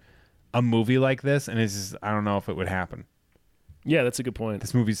together a movie like this. And it's just, I don't know if it would happen. Yeah, that's a good point.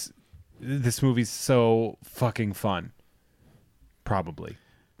 This movie's so fucking fun. Probably.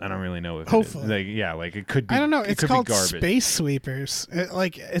 I don't really know if Hopefully. it could be. I don't know. It It's could called be garbage. Space Sweepers.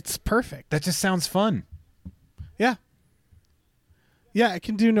 It's perfect. That just sounds fun. Yeah. Yeah, it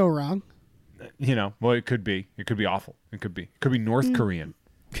can do no wrong. Well, it could be. It could be awful. It could be North Korean.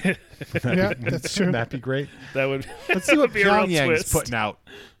 Yeah, that's true. Wouldn't that be great? That would Let's see what be a real Pyongyang's twist. putting out.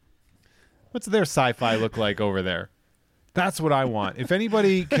 What's their sci-fi look like over there? That's what I want. If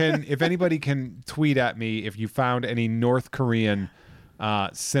anybody can tweet at me if you found any North Korean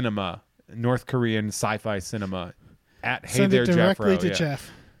cinema, North Korean sci-fi cinema at Hey Send There it directly Jeffro, to Jeff.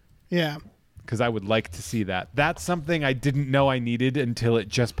 Yeah. because I would like to see that. That's something I didn't know I needed until it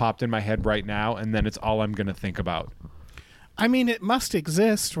just popped in my head right now, and then it's all I'm going to think about. I mean, it must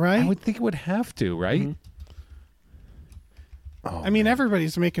exist, right? I would think it would have to, right? Mm-hmm. I mean,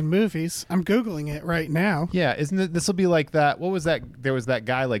 everybody's making movies. I'm Googling it right now. Yeah, isn't it? This will be like that. What was that? There was that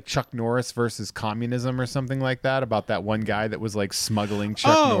guy like Chuck Norris versus communism or something like that about that one guy that was like smuggling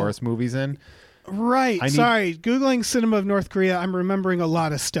Chuck Norris movies in. Right. Sorry. Googling Cinema of North Korea, I'm remembering a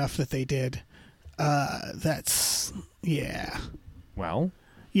lot of stuff that they did. Yeah. Well,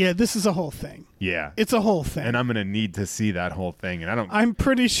 Yeah, this is a whole thing. yeah. It's a whole thing. And I'm going to need to see that whole thing. And I'm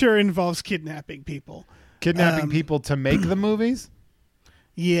pretty sure it involves kidnapping people. kidnapping people to make the movies.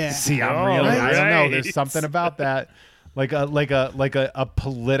 Yeah. See, I'm Oh, really. I don't know. right. There's something about that, like a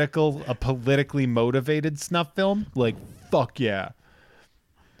politically motivated snuff film. Like fuck yeah.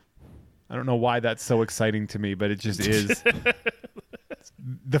 I don't know why that's so exciting to me, but it just is. It's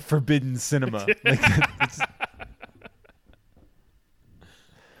the forbidden cinema. Like,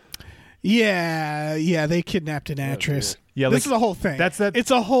 Yeah, they kidnapped an actress. Yeah, this like, is a whole thing. that's that-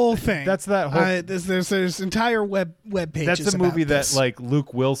 It's a whole thing. that's that whole- There's entire web pages. that's a movie about that this. like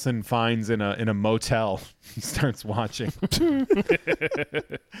Luke Wilson finds in a motel and starts watching. Wait,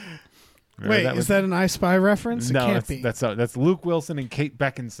 that was- is that an I Spy reference? It No, can't be. that's Luke Wilson and Kate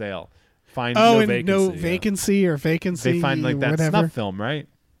Beckinsale find oh, No and Vacancy, no yeah. vacancy or vacancy. they find like that whatever. snuff film, right?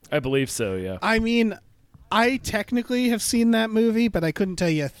 I believe so, yeah. I mean, I technically have seen that movie, but I couldn't tell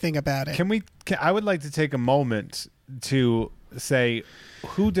you a thing about it. I would like to take a moment to say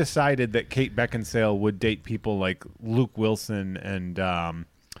who decided that Kate Beckinsale would date people like Luke Wilson and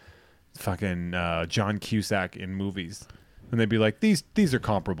fucking John Cusack in movies, and they'd be like, these are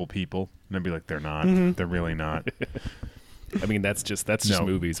comparable people, and I'd be like, they're not. Mm-hmm. They're really not. I mean, that's just No.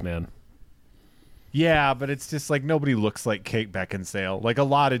 movies, man. Yeah, but it's just like nobody looks like Kate Beckinsale. Like a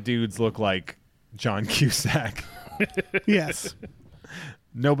lot of dudes look like John Cusack. Yes,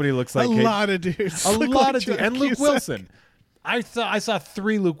 Nobody looks like a Kate. lot of dudes. A look lot like of dudes, John and Luke Cusack. Wilson. I saw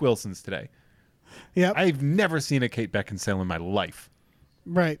 3 Luke Wilsons today. Yep. I've never seen a Kate Beckinsale in my life.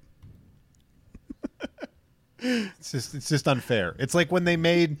 Right. It's just unfair. It's like when they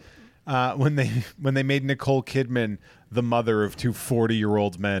made when they made Nicole Kidman the mother of 2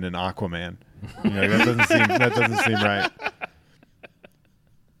 40-year-old men in Aquaman. You know, that doesn't seem right.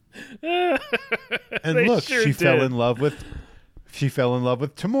 And They look, sure she fell did. in love with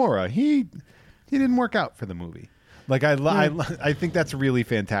Tamora. He didn't work out for the movie. Like I think that's really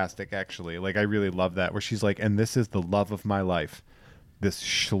fantastic, actually. Like I really love that, where she's like, and this is the love of my life, this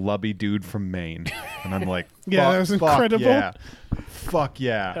schlubby dude from Maine, and I'm like, Yeah, that was incredible. Yeah, fuck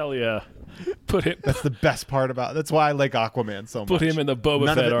yeah. Hell yeah. Put him That's the best part about. That's why I like Aquaman so much. put him in the Boba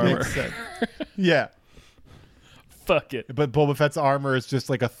None Fett of it armor. makes sense. Yeah, Fuck it. but Boba Fett's armor is just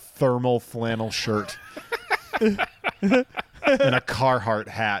like a thermal flannel shirt and a Carhartt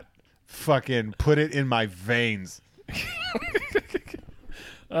hat fucking put it in my veins.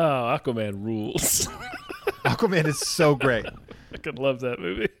 Oh, Aquaman rules. Aquaman is so great. I could love that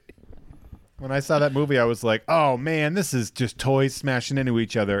movie. When I saw that movie, I was like, "Oh man, this is just toys smashing into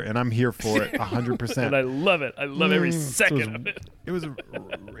each other," and I'm here for it 100%. And I love it. I love every second of it.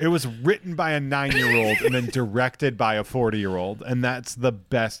 It was written by a 9-year-old and then directed by a 40-year-old, and that's the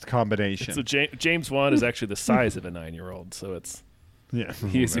best combination. So James Wan is actually the size of a 9-year-old, so it's Yeah,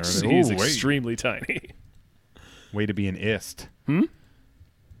 he's extremely tiny. Way to be an ist.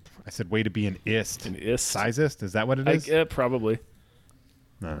 I said, way to be an ist. An ist? Sizist? Is that what it is? Probably.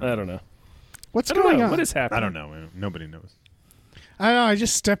 No. I don't know. What's I don't going know. on? What is happening? I don't know. Nobody knows. I don't know. I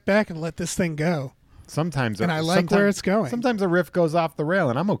just step back and let this thing go. Sometimes, And I like where it's going. Sometimes a riff goes off the rail,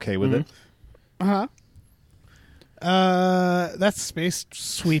 and I'm okay with it. That's Space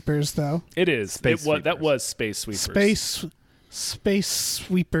Sweepers, though. It is. Space That Sweepers. was Space Sweepers. Space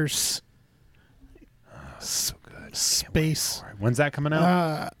Sweepers. So good. Space. All right, when's that coming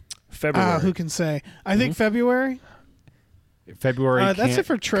out? February. Who can say? I think February. February. that's can't it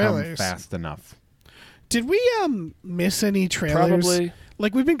for trailers. Come fast enough. Did we miss any trailers? Probably.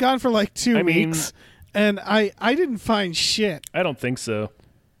 Like we've been gone for like 2 I mean- weeks, and I didn't find shit. I don't think so.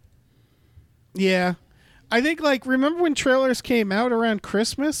 Yeah, I think like remember when trailers came out around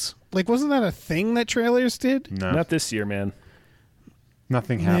Christmas? Like wasn't that a thing that trailers did? No, Not this year, man.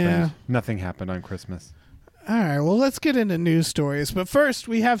 nothing happened. Yeah. Nothing happened on Christmas. All right, well let's get into news stories, but first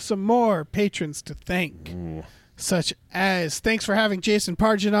we have some more patrons to thank, such as thanks for having Jason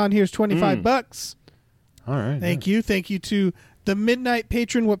Pargin on. Here's $25. All right. Thank you to the Midnight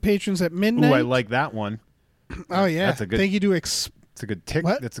Patron. What patrons at midnight? Ooh, I like that one. Oh yeah, That's a good- Thank you to It's a good tick.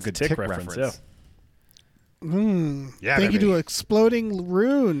 What? That's a good Tick tick reference, reference. Yeah, Thank you baby. to Exploding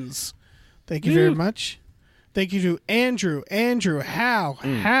Runes. Thank you very much. Thank you to Andrew.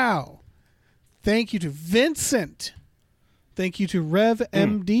 How? Thank you to Vincent. Thank you to Rev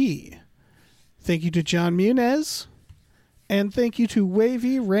MD. Thank you to John Munez. And thank you to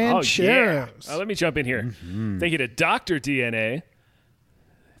Wavy Oh, yeah. Rancheros. Let me jump in here. Thank you to Dr. DNA.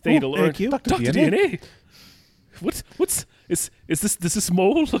 Thank you to Lauren. thank you. Dr. DNA. What's does this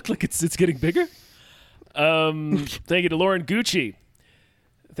mole look like it's getting bigger? Thank you to Lauren Gucci.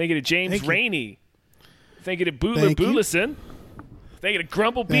 Thank you to James Thank you. Rainey. Thank you to Bootler Thank you. Boolison. Thank you to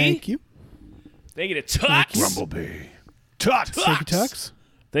Grumblebee. Thank you. Thank you to Tux. Grumblebee. Tux. Thank you, Tux.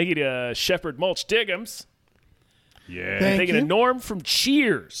 Thank you to Shepherd Mulch Diggums. Yeah. Thank Thank you you. to Norm from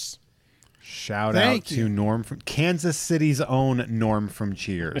Cheers. Shout Thank out you. to Norm from Kansas City's own Norm from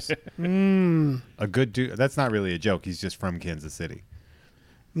Cheers. A good dude. That's not really a joke. He's just from Kansas City.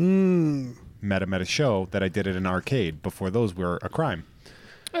 Met him at a show that I did at an arcade before those were a crime.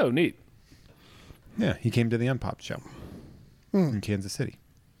 Oh, neat. Yeah, he came to the Unpopped show in Kansas City.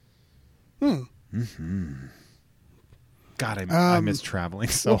 God, I miss traveling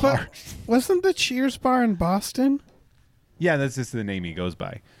so Well, but hard. wasn't the Cheers bar in Boston? Yeah, that's just the name he goes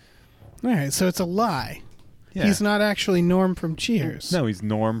by. All right, so it's a lie. Yeah. He's not actually Norm from Cheers. No, he's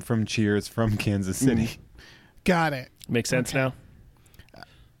Norm from Cheers from Kansas City. Got it. Makes sense now.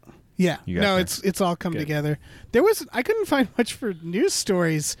 Yeah. You got No, that. it's all come Good. together. I couldn't find much for news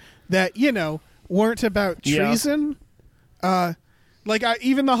stories that, weren't about Yeah. treason.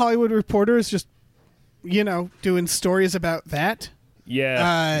 Even the Hollywood Reporter is just, doing stories about that.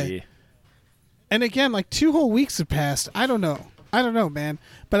 Yeah. Yeah. And again, 2 whole weeks have passed. I don't know, man.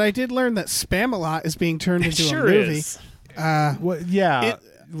 But I did learn that Spam-A-Lot is being turned It into sure a movie. is. What? Yeah,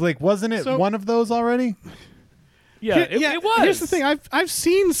 wasn't it So- one of those already? Yeah, it was. Here's the thing: I've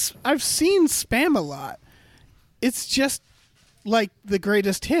seen Spam-A-Lot. It's just like the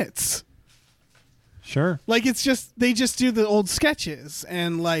greatest hits. Sure. Like it's just they just do the old sketches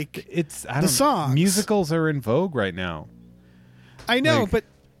and It's The songs. Musicals are in vogue right now. I know, Like- but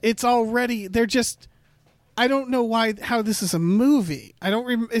it's already they're just. I don't know how this is a movie. I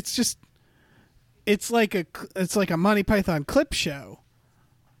don't. It's just. It's like a Monty Python clip show.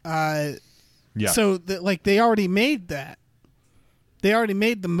 Yeah. So they already made that. They already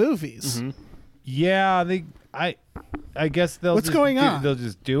made the movies. yeah, I guess they'll. What's just going do- on? They'll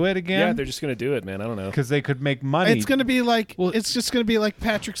just do it Yeah, again. they're just gonna do it, man. I don't know. because they could make money. It's gonna be like it's just gonna be like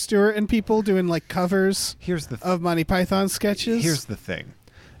Patrick Stewart and people doing covers Here's the of Monty Python sketches. Here's the thing.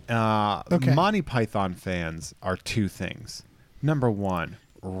 Okay. Monty Python fans are two things. Number one,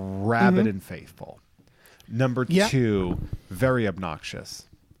 rabid and faithful. Number Yeah. two, very obnoxious.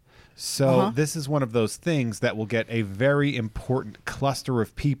 So Uh-huh. this is one of those things that will get a very important cluster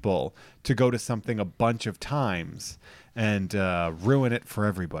of people to go to something a bunch of times and ruin it for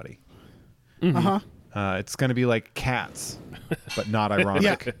everybody. Uh-huh. It's going to be like Cats, but not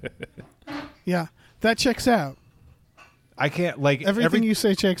ironic. Yeah, that checks out. I can't like Everything you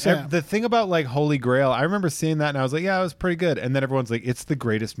say checks out. The thing about like Holy Grail, I remember seeing that and I was like, yeah, it was pretty good. And then everyone's like, it's the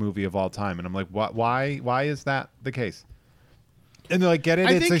greatest movie of all time, and I'm like, what? Why is that the case? And they're like, get it?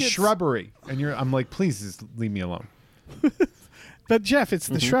 I It's think a shrubbery, and I'm like, please just leave me alone. But Jeff, it's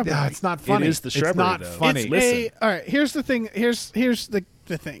the shrubbery. Yeah, it's not funny. It is the shrubbery, It's not though. funny. Listen. All right, here's the thing. Here's the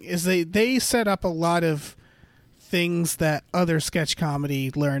thing is they set up a lot of things that other sketch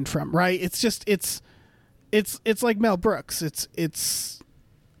comedy learned from, right? It's just it's like Mel Brooks. It's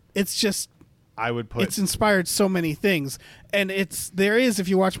just I would put it's inspired so many things, and there is, if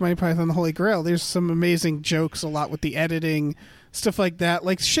you watch Monty Python and the Holy Grail, there's some amazing jokes, a lot with the editing, stuff like that,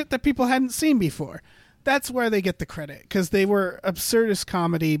 like shit that people hadn't seen before. That's where they get the credit, because they were absurdist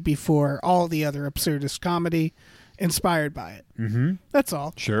comedy before all the other absurdist comedy, inspired by it. Mm-hmm. That's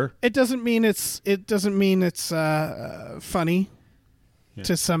all. Sure. It doesn't mean it's funny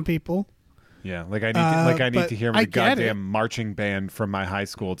to some people. Yeah, like I need but to hear I my get goddamn marching band from my high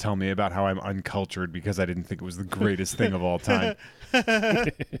school tell me about how I'm uncultured because I didn't think it was the greatest thing of all time.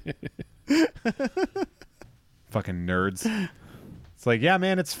 Fucking nerds. It's like, yeah,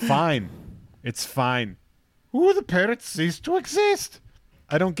 man, it's fine. It's fine. Ooh, the parrots cease to exist.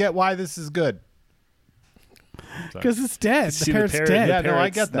 I don't get why this is good. Because it's dead. See, The parrot's parrot- dead. Yeah, no, I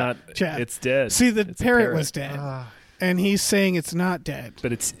parrot's get that. not- Jeff. it's dead. See, the It's a parrot was dead. And he's saying it's not dead.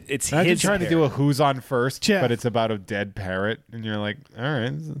 But it's Imagine his trying to do a parrot. Who's on First, Jeff. but it's about a dead parrot, and you're like, all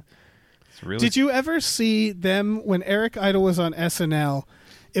right, it's really. Did you ever see them when Eric Idle was on SNL?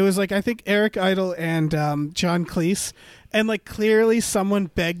 It was like, I think Eric Idle and John Cleese, and like clearly someone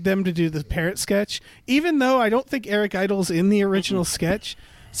begged them to do the parrot sketch, even though I don't think Eric Idle's in the original sketch.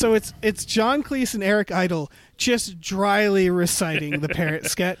 So it's John Cleese and Eric Idle just dryly reciting the parrot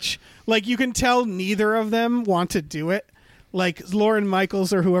sketch. Like, you can tell neither of them want to do it. Like, Lauren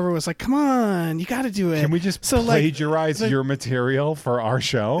Michaels or whoever was like, come on, you got to do it. Can we just so, like, plagiarize your material for our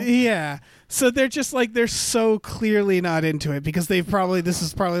show? Yeah. So they're just like, they're so clearly not into it because this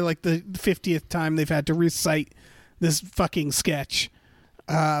is probably like the 50th time they've had to recite this fucking sketch.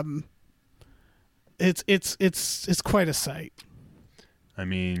 It's quite a sight. I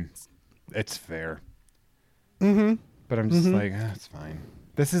mean, it's fair. Mm-hmm. But I'm just like, it's fine.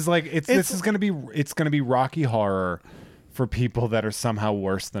 This is like it's gonna be Rocky Horror for people that are somehow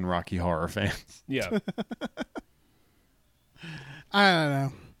worse than Rocky Horror fans. Yeah. I don't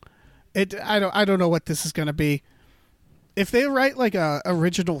know. I don't know what this is gonna be. If they write like a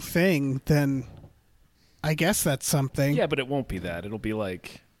original thing, then I guess that's something. Yeah, but it won't be that. It'll be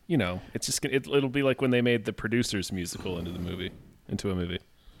like, it's just it'll be like when they made the Producers musical into a movie.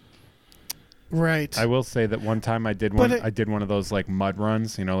 Right. I will say that one time I did one of those like mud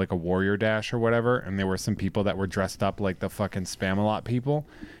runs, like a Warrior Dash or whatever, and there were some people that were dressed up like the fucking Spamalot people,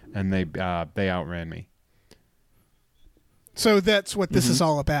 and they outran me. So that's what this is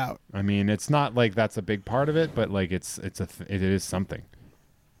all about. I mean, it's not like that's a big part of it, but like it is something.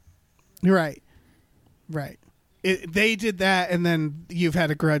 Right. Right. They did that, and then you've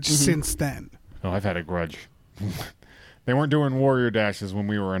had a grudge since then. Oh, I've had a grudge. They weren't doing Warrior Dashes when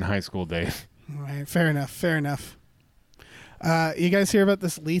we were in high school, Dave. All right. Fair enough. You guys hear about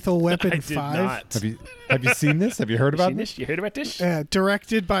this Lethal Weapon I did 5? not. Have you seen this? Have you heard about this? You heard about this?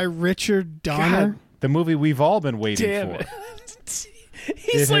 Directed by Richard Donner. The movie we've all been waiting Damn for. it.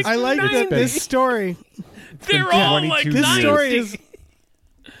 He's It like has- I like that 90. this story. They're all 22 like years. This 90. story is.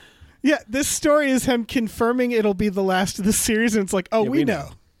 Yeah, this story is him confirming it'll be the last of the series, and it's like, oh, Yeah, we we know. know.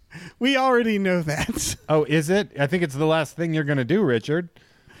 We already know that. Oh, is it? I think it's the last thing you're going to do, Richard.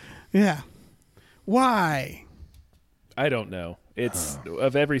 Yeah. Why? I don't know. It's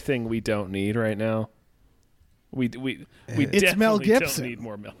of everything we don't need right now. We definitely Mel don't Gibson. need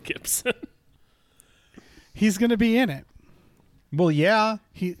more Mel Gibson. He's going to be in it. Well, yeah.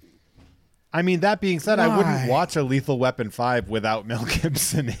 I mean, that being said, I Why? wouldn't watch a Lethal Weapon 5 without Mel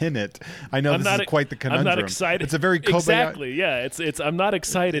Gibson in it. I know this is quite the conundrum. I'm not excited. It's a very exactly. Yeah, it's. I'm not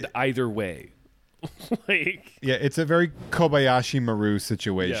excited either way. Like, Yeah, it's a very Kobayashi Maru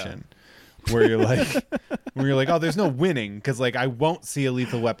situation. Where you're like, oh, there's no winning because like I won't see a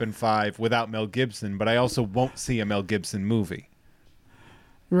Lethal Weapon 5 without Mel Gibson, but I also won't see a Mel Gibson movie.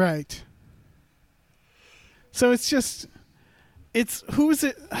 Right. So who is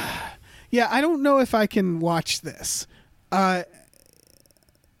it? Yeah, I don't know if I can watch this. Out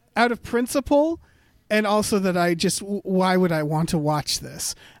of principle, and also that why would I want to watch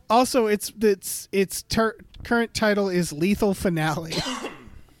this? Also, its current title is Lethal Finale.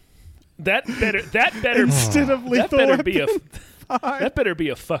 that better Instead of Lethal that better be Weapon that better be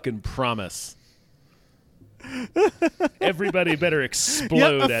a fucking promise. Everybody better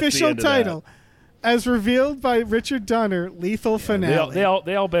explode Yep, at official the end title. of that. As revealed by Richard Donner, Lethal Finale.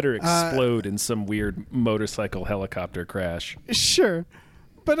 They all better explode in some weird motorcycle helicopter crash. Sure.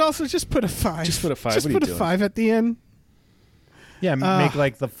 But also just put a 5. Just put a 5. Just What are you put a doing? 5 at the end. Yeah, make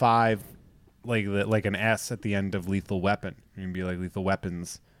like the 5, like an S at the end of Lethal Weapon. You can be like Lethal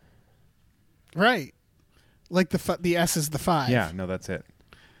Weapons. Right. Like the S is the 5. Yeah, no, that's it.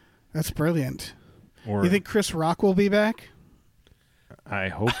 That's brilliant. Or You think Chris Rock will be back? I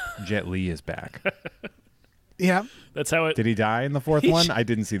hope Jet Li is back. Yeah. That's how it. Did he die in the fourth He one? sh- I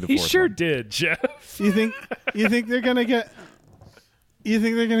didn't see the He fourth sure one. did, Jeff. You think they're gonna get? You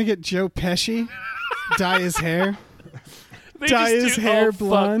think they're gonna get Joe Pesci? Dye his hair. They Dye just his do- hair oh, fuck,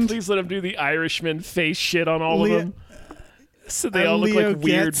 blonde. Please let him do the Irishman face shit on all Leo- of them. So they all look Leo like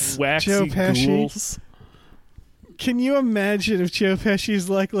weird, Getz, waxy Joe Pesci. ghouls. Can you imagine if Joe Pesci's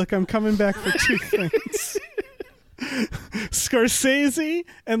like, "Look, I'm coming back for 2 things: Scorsese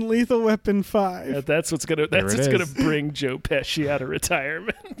and Lethal Weapon 5." That's what's gonna. There That's it what's gonna is. bring Joe Pesci out of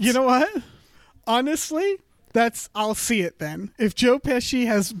retirement. You know what? Honestly, I'll see it then. If Joe Pesci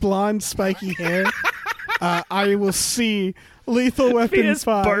has blonde, spiky hair, I will see Lethal If he Weapon has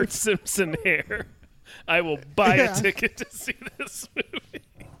 5. Bart Simpson hair, I will buy Yeah. a ticket to see this movie.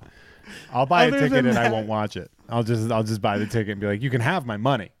 I'll buy a Other ticket than and I that- won't watch it. I'll just buy the ticket and be like, you can have my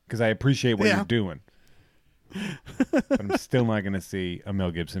money because I appreciate what Yeah. you're doing. But I'm still not going to see a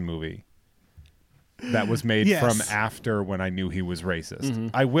Mel Gibson movie that was made Yes. from after when I knew he was racist.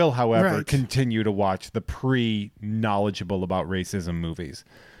 I will, however, Right. continue to watch the pre-knowledgeable about racism movies.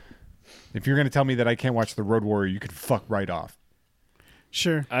 If you're going to tell me that I can't watch The Road Warrior, you can fuck right off.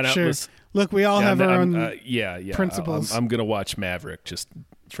 Sure, I know, sure. listen- Look, we all have our own. yeah. principles. I'm gonna watch Maverick just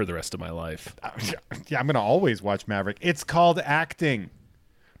for the rest of my life. Yeah, I'm going to always watch Maverick. It's called acting.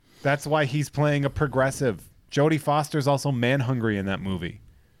 That's why he's playing a progressive. Jodie Foster's also man-hungry in that movie.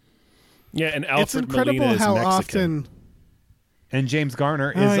 Yeah, and It's Alfred incredible Molina is how Mexican. often. And James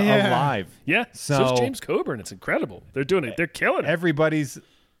Garner Oh, is yeah. alive. Yeah, So- so's James Coburn. It's incredible. They're doing it. They're killing it.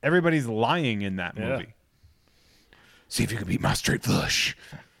 Everybody's lying in that Yeah. movie. See if you can beat my straight flush.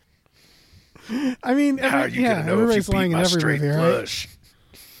 I mean, everybody's lying in every movie, right?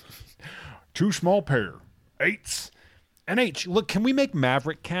 Two small pair. Eights. And H, look, can we make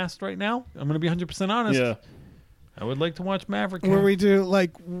Maverick cast right now? I'm going to be 100% honest. Yeah. I would like to watch Maverick Where cast. we do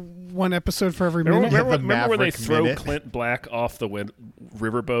like one episode for every Remember, minute. Yeah, the remember where they Maverick throw minute. Clint Black off the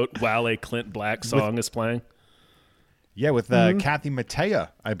riverboat while a Clint Black song is playing? Yeah, with Kathy Mattea,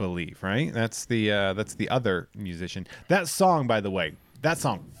 I believe, right? That's the other musician. That song, by the way, that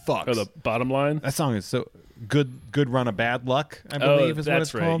song fucks. Oh, the bottom line? That song is so good run of bad luck, I believe is what that's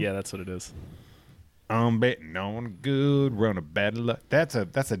it's right. called. Yeah, that's what it is. I'm betting on a good run of bad luck. That's a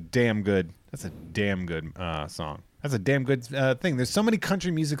damn good song. That's a damn good thing. There's so many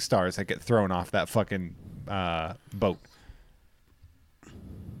country music stars that get thrown off that fucking boat.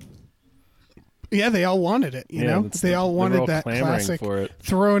 Yeah, they all wanted it. You Yeah, know, that's they all they were wanted all that clamoring classic for it.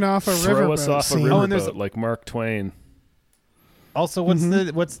 thrown off a Throw riverboat us off scene. a Oh, and there's- riverboat like Mark Twain. Also,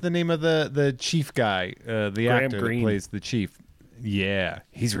 what's the name of the chief guy? The Graham actor Greene. that plays the chief. Yeah,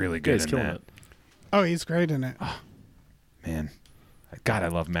 he's really Yeah, good he's in killing that. it. Oh, he's great in it. Man, God, I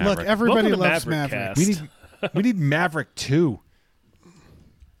love Maverick. Look, everybody Welcome to loves Maverick Maverick. Cast. we need Maverick 2.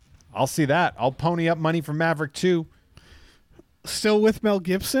 I'll see that. I'll pony up money for Maverick 2. Still with Mel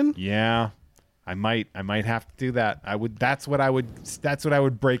Gibson? Yeah. I might have to do that. That's what I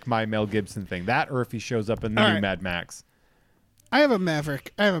would break my Mel Gibson thing. That or if he shows up in the All new right. Mad Max. I have a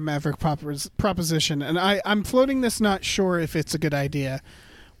Maverick proposition, and I'm floating this, not sure if it's a good idea.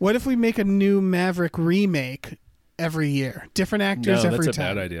 What if we make a new Maverick remake every year? Different actors No, every that's a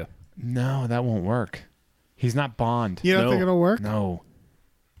time. bad idea. No, that won't work. He's not Bond. You don't No. think it'll work? No.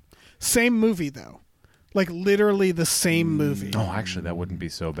 Same movie though, like literally the same movie, Oh, actually, that wouldn't be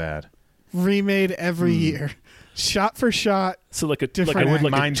so bad. remade every year, shot for shot. So like a Different like a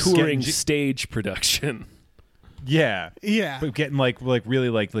actors. touring Mind sketch- stage production. Yeah. Yeah, But getting like really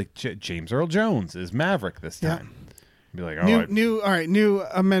like James Earl Jones is Maverick this Yeah. time. Be like, all right. new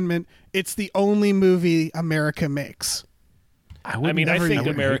amendment. It's the only movie America makes. I mean, I never think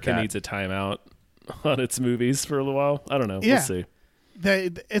hate America that. needs a timeout on its movies for a little while. I don't know. Yeah. We'll see.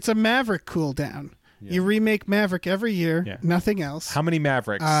 It's a Maverick cool down. You remake Maverick every year, Yeah. nothing else. How many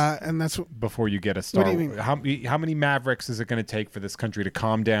Mavericks And that's before you get a Star do you War? mean? How many Mavericks is it going to take for this country to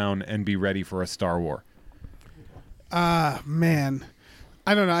calm down and be ready for a Star War? man.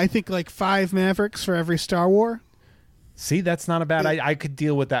 I don't know. I think like 5 Mavericks for every Star War. See, that's not a bad. I could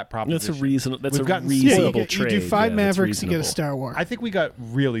deal with that proposition. That's a reasonable. That's We've a gotten reasonable you trade. do 5 Yeah, that's Mavericks, you get a reasonable. Star Wars. I think we got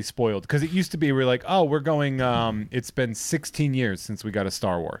really spoiled because it used to be we're like, oh, we're going. It's been 16 years since we got a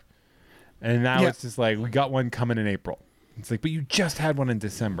Star Wars, and now Yeah. it's just like we got one coming in April. It's like, but you just had one in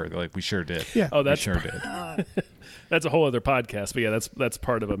December. They're like, we sure did. Yeah. Oh, we that's sure did. That's a whole other podcast. But yeah, that's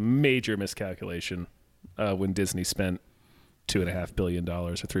part of a major miscalculation when Disney spent $2.5 billion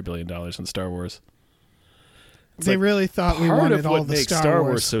or $3 billion on Star Wars. they really thought we Part wanted of all what the makes Star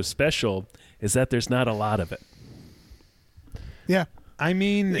Wars. so special is that there's not a lot of it. Yeah. I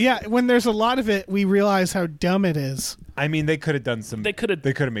mean, Yeah, when there's a lot of it, we realize how dumb it is. I mean, they could have done some. They could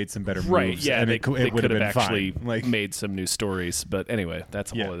have made some better right. moves. Yeah, and they it could would have have been actually fine. Like, made some new stories. But anyway,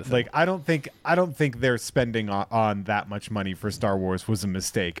 that's a whole other thing. like I don't think their spending on that much money for Star Wars was a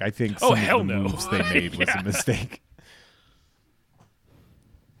mistake. I think some hell of the no. moves they made was Yeah. a mistake.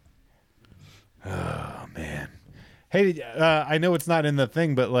 Oh man. Hey, I know it's not in the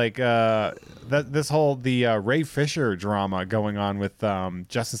thing, but like this whole Ray Fisher drama going on with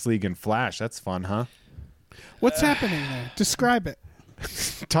Justice League and Flash. That's fun, huh? What's happening there? Describe it.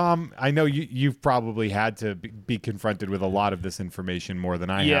 Tom, I know you've probably had to be confronted with a lot of this information more than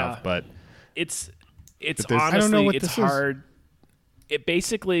I Yeah. have, but it's there's- honestly I don't know what it's this is. hard. It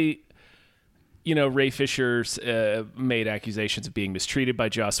basically, Ray Fisher's made accusations of being mistreated by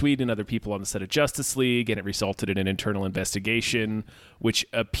Joss Whedon and other people on the set of Justice League, and it resulted in an internal investigation, which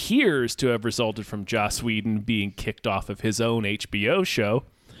appears to have resulted from Joss Whedon being kicked off of his own HBO show,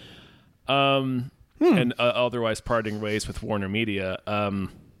 and otherwise parting ways with Warner Media.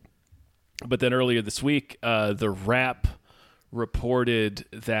 But then earlier this week, The Wrap reported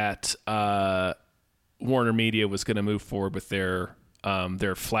that Warner Media was going to move forward with their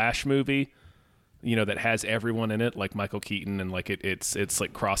Flash movie, that has everyone in it, like Michael Keaton, and like it's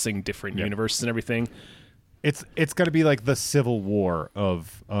like crossing different universes and everything. it's going to be like the Civil War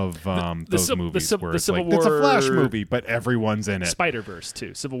of those movies, where the it's Civil like it's a Flash War- movie, but everyone's in it. Spider-Verse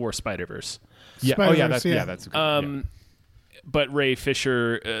too, Civil War Spider-Verse. Yeah. Oh yeah. Spider-Verse, That's a good. Yeah. But Ray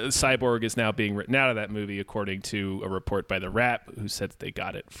Fisher, Cyborg, is now being written out of that movie, according to a report by The Wrap, who said that they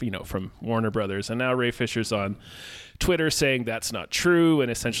got it, from Warner Brothers. And now Ray Fisher's on Twitter saying that's not true,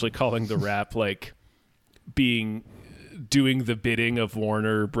 and essentially calling The Wrap like doing the bidding of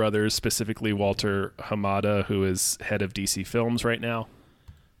Warner Brothers, specifically Walter Hamada, who is head of DC Films right now.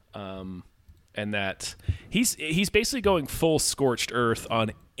 And that he's basically going full scorched earth on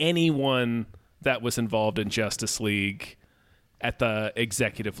anyone that was involved in Justice League at the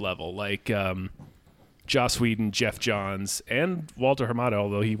executive level, like Joss Whedon, Jeff Johns, and Walter Hamada,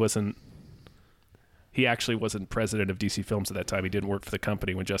 although he actually wasn't president of DC Films at that time. He didn't work for the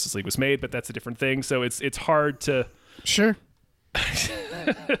company when Justice League was made, but that's a different thing. So it's hard to... Sure.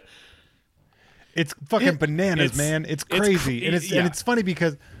 It's fucking bananas, it's- man. It's it's crazy, cr- and yeah. it's funny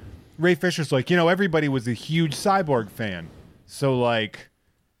because Ray Fisher's like, everybody was a huge Cyborg fan, so like,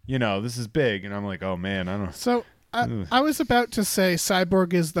 this is big, and I'm like, oh man, I don't. So I was about to say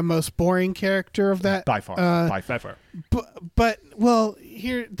Cyborg is the most boring character of that. By far, By far. But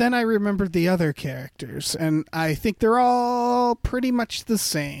here then I remembered the other characters, and I think they're all pretty much the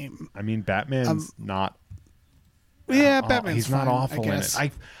same. I mean, Batman's not. Yeah, Batman's he's not fine, awful I guess. in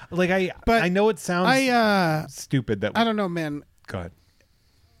it. But I know it sounds stupid that. I don't know, man. Go ahead.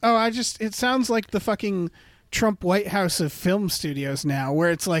 Oh, it sounds like the fucking Trump White House of film studios now,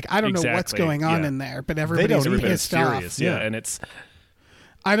 where it's like I don't know what's Exactly, going on yeah. in there, but everybody's don't either. Everybody's pissed off. furious, yeah, and it's...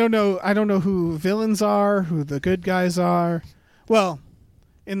 I don't know who villains are, who the good guys are. Well,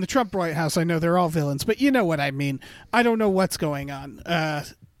 in the Trump White House, I know they're all villains, but you know what I mean. I don't know what's going on.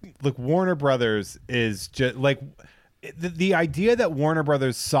 Look, Warner Brothers is just like the idea that Warner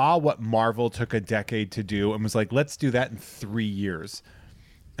Brothers saw what Marvel took a decade to do and was like, let's do that in 3 years.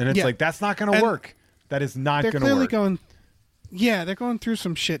 And it's Yeah. like, that's not going to And work. That is not They're going to clearly work. going. Yeah, they're going through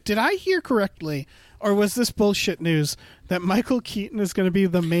some shit. Did I hear correctly, or was this bullshit news that Michael Keaton is going to be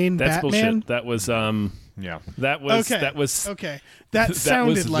the main That's Batman? bullshit. That was yeah. Okay. That that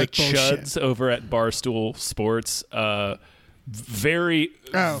sounded was like the bullshit. Chuds over at Barstool Sports. Very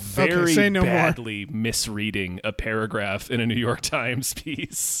okay, say no more. badly misreading a paragraph in a New York Times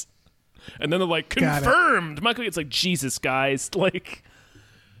piece. And then they're like, Got it. confirmed. Michael gets like, Jesus, guys, like,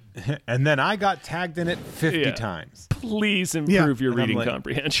 And then I got tagged in it 50 Yeah. times. please improve your And I'm reading like-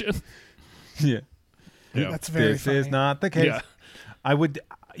 comprehension. Yeah. That's very This funny. is not the case. Yeah. I would,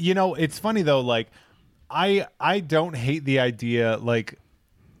 it's funny though. Like, I don't hate the idea. Like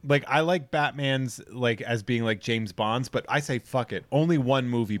I like Batman's like as being like James Bond's, but I say fuck it. Only one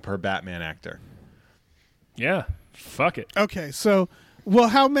movie per Batman actor. Yeah. Fuck it. Okay, so Well,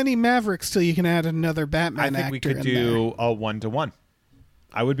 how many Mavericks till you can add another Batman I think we actor could in do a 1-to-1.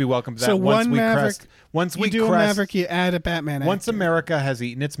 I would be welcome to that. So once one we Maverick, crest, once you we do a crest, Maverick, you add a Batman once actor. America has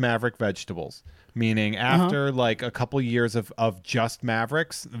eaten its Maverick vegetables, meaning after like a couple years of just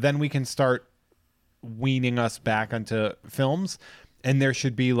Mavericks, then we can start weaning us back onto films. And there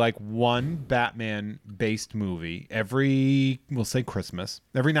should be like one Batman-based movie we'll say Christmas,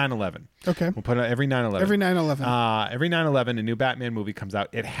 every 9/11. Okay. We'll put it every 9/11. Every 9/11. Every 9/11, a new Batman movie comes out.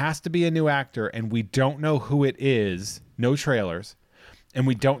 It has to be a new actor, and we don't know who it is. No trailers. And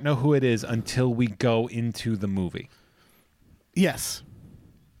we don't know who it is until we go into the movie. Yes.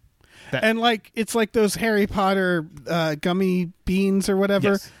 That- And like it's like those Harry Potter gummy beans or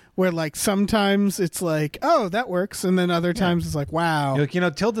whatever, Yes. where like sometimes it's like, oh, that works, and then other times it's like, wow. You're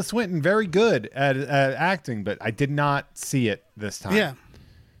like, Tilda Swinton, very good at acting, but I did not see it this time. Yeah.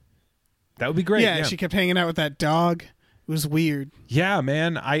 That would be great. Yeah, she kept hanging out with that dog. It was weird. Yeah,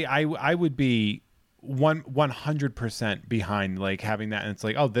 man. I would be 100% behind like having that, and it's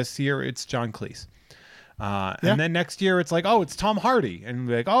like, oh, this year it's John Cleese. And then next year it's like, oh, it's Tom Hardy, and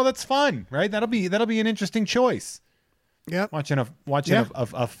we're like, oh, that's fun, right? That'll be an interesting choice. Yep. Watching a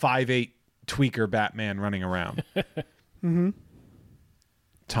 5'8" tweaker Batman running around. Mm-hmm.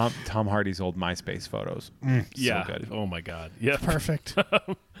 Tom Hardy's old MySpace photos. Yeah. So good. Oh my God. Yeah. Perfect.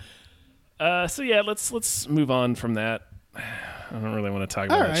 So yeah, let's move on from that. I don't really want to talk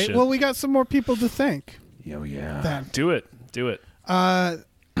about All that right. shit. Well, we got some more people to thank. Oh yeah. Then. Do it.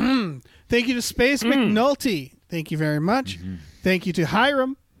 Thank you to Space McNulty. Thank you very much. Thank you to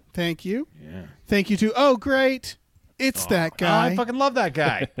Hiram. Thank you. Yeah. Thank you to Oh Great. It's that guy. I fucking love that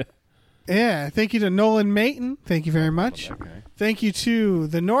guy. Yeah. Thank you to Nolan Mayton. Thank you very much. Okay. Thank you to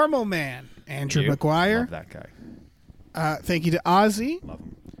the Normal Man, Andrew You. McGuire. Love that guy. Thank you to Ozzy. Love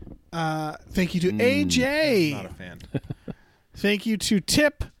him. Thank you to AJ. Not a fan. Thank you to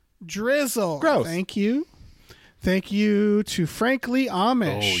Tip Drizzle. Gross. Thank you. Thank you to Frankly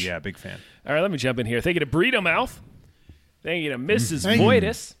Amish. Oh yeah, big fan. All right, let me jump in here. Thank you to Burrito Mouth. Thank you to Mrs. Thank you.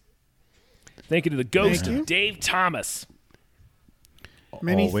 Voidus. Thank you to the ghost Thank you. of Dave Thomas.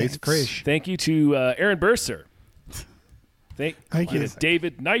 Many Always thanks. Krish. Thank you to Aaron Burser. Thank Thank you. to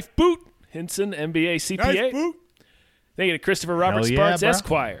David Knife Boot Hinson, MBA CPA. Thank you to Christopher Robert Hell yeah, Sparks, bro.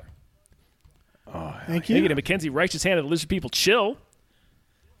 Esquire. Thank Thank you you. to Mackenzie Righteous Hand of the Lizard People Chill.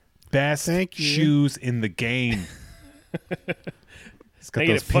 Best Thank you. shoes in the game. It's got Thank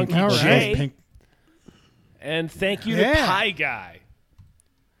you those to Punky All those right. pink. And thank you Yeah. to Pie Guy.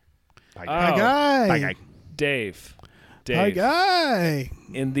 Bye, Oh, Hi, guy. Bye, guy. Dave. Hi, Dave. guy.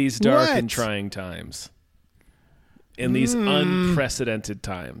 In these dark What? and trying times. In these unprecedented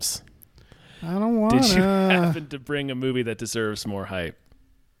times. I don't want Did you to. happen to bring a movie that deserves more hype?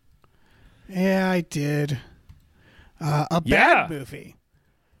 Yeah, I did. A Yeah. bad movie.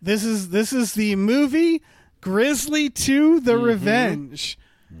 This is the movie Grizzly 2: The Revenge,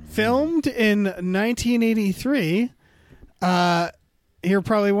 filmed in 1983. You're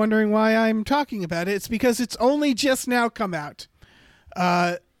probably wondering why I'm talking about it. It's because it's only just now come out.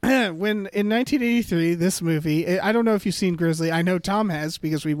 When in 1983, this movie, I don't know if you've seen Grizzly. I know Tom has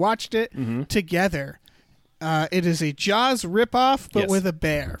because we watched it together. It is a Jaws ripoff, but Yes. with a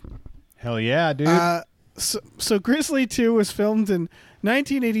bear. Hell yeah, dude. So Grizzly 2 was filmed in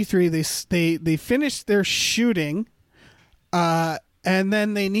 1983. They finished their shooting, and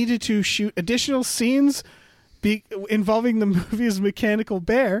then they needed to shoot additional scenes involving the movie's mechanical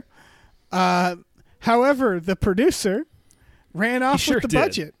bear. However, the producer ran off sure with the did.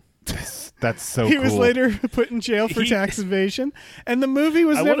 budget. That's so He cool. was later put in jail for tax evasion, and the movie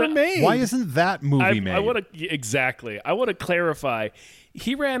was I never wanna- made. Why isn't that movie made? I want to exactly. I want to clarify.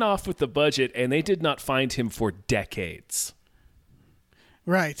 He ran off with the budget, and they did not find him for decades.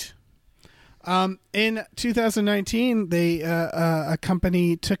 Right. In 2019, a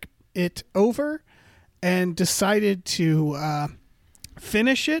company took it over and decided to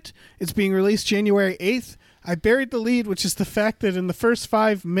finish it. It's being released January 8th. I buried the lead, which is the fact that in the first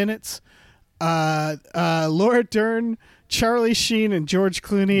 5 minutes, Laura Dern, Charlie Sheen, and George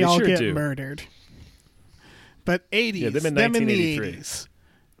Clooney They all sure get do. murdered. But 80s, Yeah, them in them in the 1983. 80s.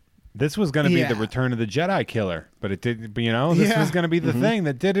 This was going to be Yeah. the Return of the Jedi killer, but it didn't. You know, this Yeah. was going to be the thing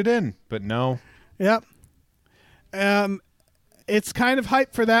that did it in, but no. Yep. It's kind of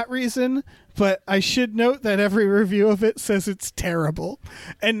hype for that reason, but I should note that every review of it says it's terrible,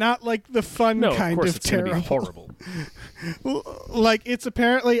 and not like the fun No, kind of course of it's going to terrible. be horrible. Like it's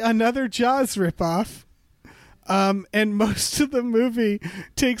apparently another Jaws ripoff. And most of the movie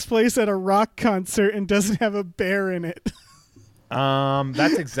takes place at a rock concert and doesn't have a bear in it.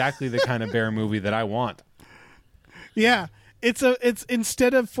 That's exactly the kind of bear movie that I want. Yeah. it's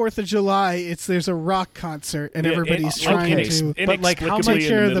instead of 4th of July, there's a rock concert and everybody's trying to. But, like, how inexplicably much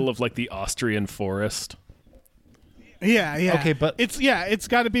in are the the- middle of like the Austrian forest. Yeah. Okay, but- it's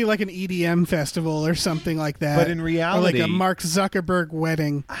got to be like an EDM festival or something like that. But in reality- or like a Mark Zuckerberg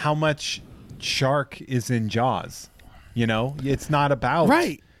wedding. How much shark is in Jaws? You know, it's not about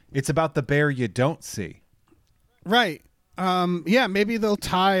Right. It's about the bear you don't see. Right. Yeah, maybe they'll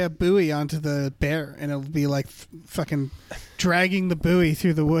tie a buoy onto the bear and it'll be like fucking dragging the buoy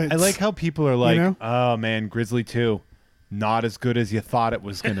through the woods. I like how people are like, know? "Oh man, Grizzly 2, not as good as you thought it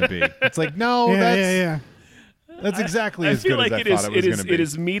was going to be." It's like, no, yeah. that's exactly I as feel good like as I thought it was going to be. it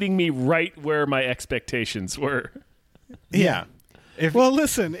is meeting me right where my expectations were. Yeah. If Well,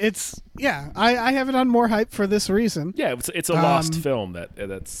 listen, I have it on more hype for this reason. Yeah, it's a lost film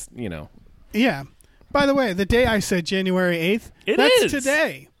that's Yeah. By the way, the day I said January 8th, It that's is.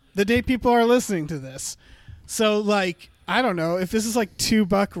 today. The day people are listening to this. So, like, I don't know. If this is like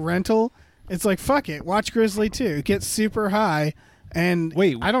 $2 rental, it's like, fuck it. Watch Grizzly 2. Get super high. And,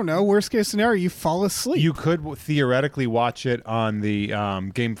 Wait. I don't know. Worst case scenario, you fall asleep. you could theoretically watch it on the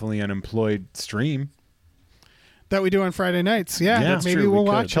Gamefully Unemployed stream. that we do on Friday nights. Yeah. That's maybe true, we we'll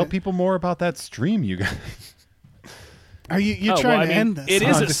could. watch Tell it. people more about that stream, you guys. Are you Oh, trying well, to I mean, end this? It huh?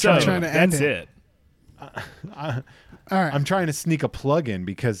 is a Just show. trying to end That's it. All right. I'm trying to sneak a plug in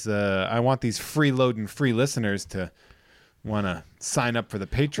because I want these freeloading free listeners to want to sign up for the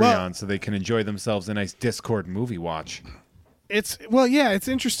Patreon Well- so they can enjoy themselves a nice Discord movie watch. It's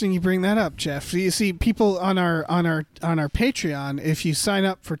interesting you bring that up, Jeff. You see, people on our Patreon, if you sign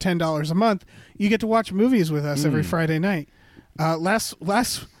up for $10 a month, you get to watch movies with us every Friday night.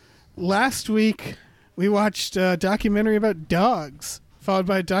 Last week we watched a documentary about dogs, followed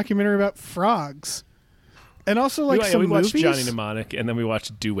by a documentary about frogs, and also like we some watched movies. Johnny Mnemonic, and then we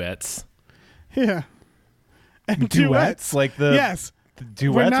watched duets. Yeah, and Duets? Like the yes.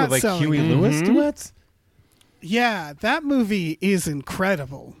 duets not with like selling Huey it. Lewis duets? Yeah, that movie is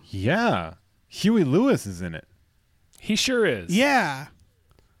incredible. Yeah. Huey Lewis is in it. He sure is. Yeah.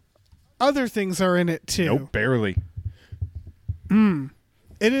 Other things are in it too. Nope, barely.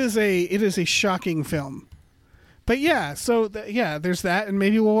 It is a shocking film. But yeah, so there's that, and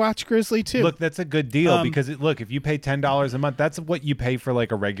maybe we'll watch Grizzly too. Look, that's a good deal because look, if you pay $10 a month, that's what you pay for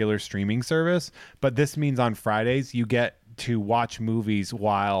like a regular streaming service. But this means on Fridays you get to watch movies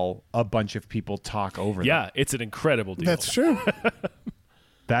while a bunch of people talk over them. Yeah, it's an incredible deal. That's true.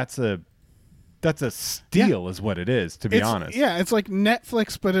 That's a steal is what it is, to be honest. Yeah, it's like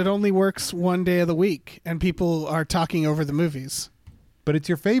Netflix, but it only works one day of the week, and people are talking over the movies. But it's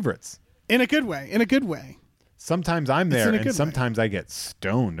your favorites. In a good way. In a good way. Sometimes I'm there, in a and good sometimes I get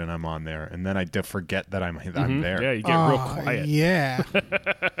stoned and I'm on there, and then I forget that I'm there. Yeah, you get real quiet. Yeah.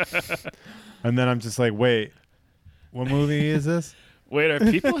 And then I'm just like, wait, what movie is this? Wait, are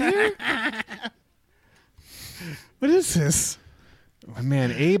people here? What is this?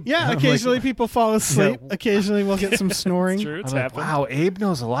 Man, Abe. Yeah, I'm occasionally like, people fall asleep. Yeah. Occasionally we'll get some snoring. It's true. It's I'm like, happened. wow, Abe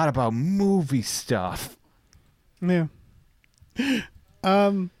knows a lot about movie stuff. Yeah.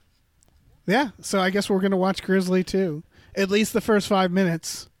 Yeah, so I guess we're going to watch Grizzly too. At least the first 5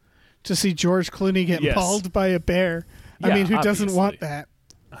 minutes to see George Clooney get Yes. mauled by a bear. I Yeah, mean, who doesn't obviously. want that?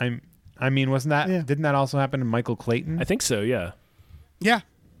 I mean, wasn't that? Yeah. Didn't that also happen to Michael Clayton? I think so. Yeah. Yeah.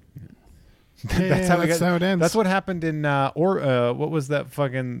 that's how it ends. That's what happened in what was that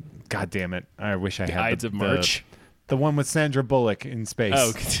fucking? God damn it! I wish I The had Ides of March. the one with Sandra Bullock in space.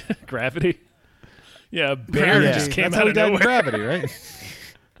 Oh, Gravity. Yeah, a bear Yeah. just came that's out how he of died in nowhere. Gravity, right?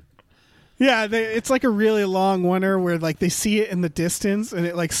 Yeah, it's like a really long oneer where like they see it in the distance and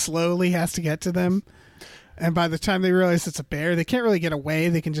it like slowly has to get to them. And by the time they realize it's a bear, they can't really get away.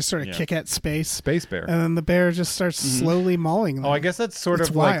 They can just sort of Yeah. kick at space. Space bear. And then the bear just starts slowly mauling them. Oh, I guess that's sort It's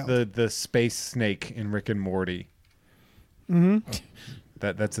of wild. like the space snake in Rick and Morty. Mm-hmm.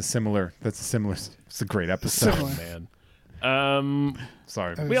 That's a similar. It's a great episode. Similar. Man.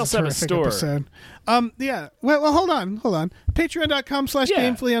 Sorry. That We was also have a terrific store. episode. Yeah. Well, hold on.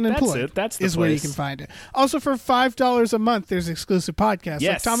 Patreon.com/gamefully unemployed. that's it. That's the is where you place. can find it. Also, for $5 a month, there's exclusive podcasts. Like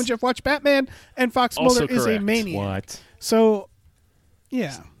Yes. Tom and Jeff Watch Batman, and Fox Also Mulder is a correct. maniac. What? So,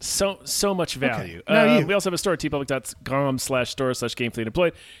 yeah. So much value. Now you. We also have a store at tpublic.com/store/gamefully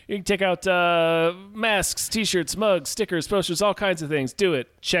unemployed. You can check out masks, t-shirts, mugs, stickers, posters, all kinds of things. Do it.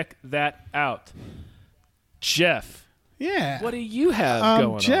 Check that out. Jeff, Yeah. what do you have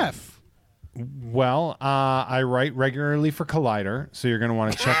going on? Jeff, Well, I write regularly for Collider, so you're going to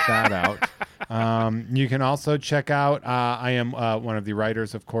want to check that out. You can also check out, I am one of the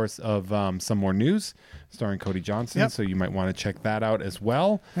writers, of course, of Some More News, starring Cody Johnson, so you might want to check that out as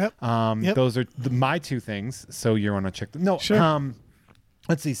well. Those are my two things, so you want to check them. No, Sure.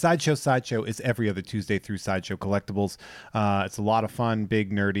 Let's see. Sideshow is every other Tuesday through Sideshow Collectibles. It's a lot of fun,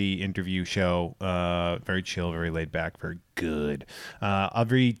 big, nerdy interview show. Very chill, very laid back, very good.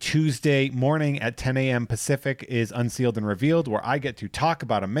 Every Tuesday morning at 10 a.m. Pacific is Unsealed and Revealed, where I get to talk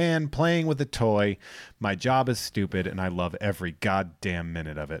about a man playing with a toy. My job is stupid, and I love every goddamn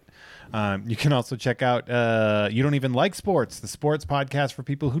minute of it. You can also check out You Don't Even Like Sports, the sports podcast for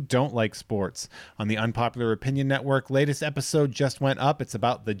people who don't like sports on the Unpopular Opinion Network. Latest episode just went up. It's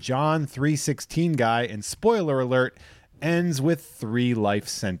about the John 3:16 guy, and spoiler alert, ends with 3 life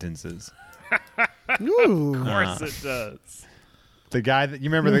sentences. Ooh. Of course it does. The guy that you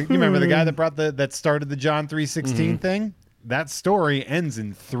remember the guy that started the John 3:16 thing? That story ends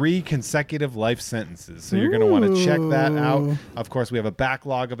in 3 consecutive life sentences. So you're going to want to check that out. Of course, we have a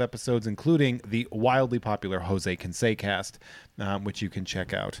backlog of episodes, including the wildly popular Jose Canse cast, which you can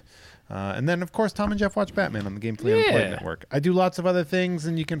check out. And then, of course, Tom and Jeff Watch Batman on the Gamefully Unplugged Network. I do lots of other things,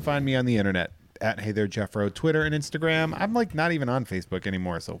 and you can find me on the internet at Hey There Jeff Rowe, Twitter and Instagram. I'm not even on Facebook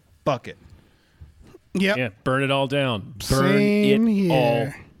anymore, so fuck it. Yep. Yeah, burn it all down. Burn Same it here.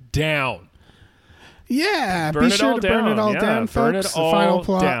 all down. Yeah, Burn be it sure all to burn it down. all Yeah, down, burn it folks. all Final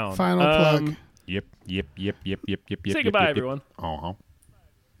down. plug. Yep. Say goodbye, everyone. Uh-huh.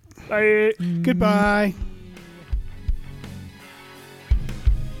 Bye. Goodbye.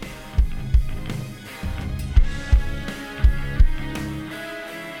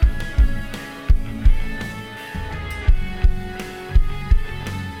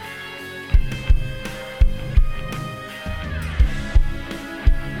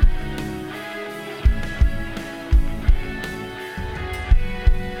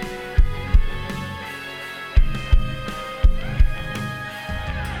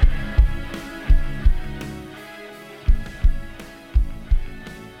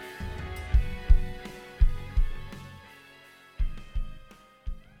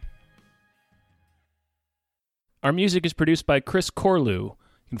 Our music is produced by Chris Corlew. You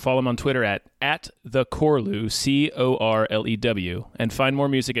can follow him on Twitter at @thecorlew, Corlew, and find more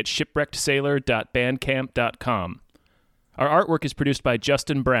music at shipwreckedsailor.bandcamp.com. Our artwork is produced by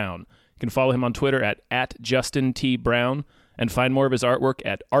Justin Brown. You can follow him on Twitter at @JustinTBrown, and find more of his artwork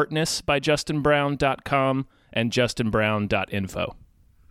at artnessbyjustinbrown.com and justinbrown.info.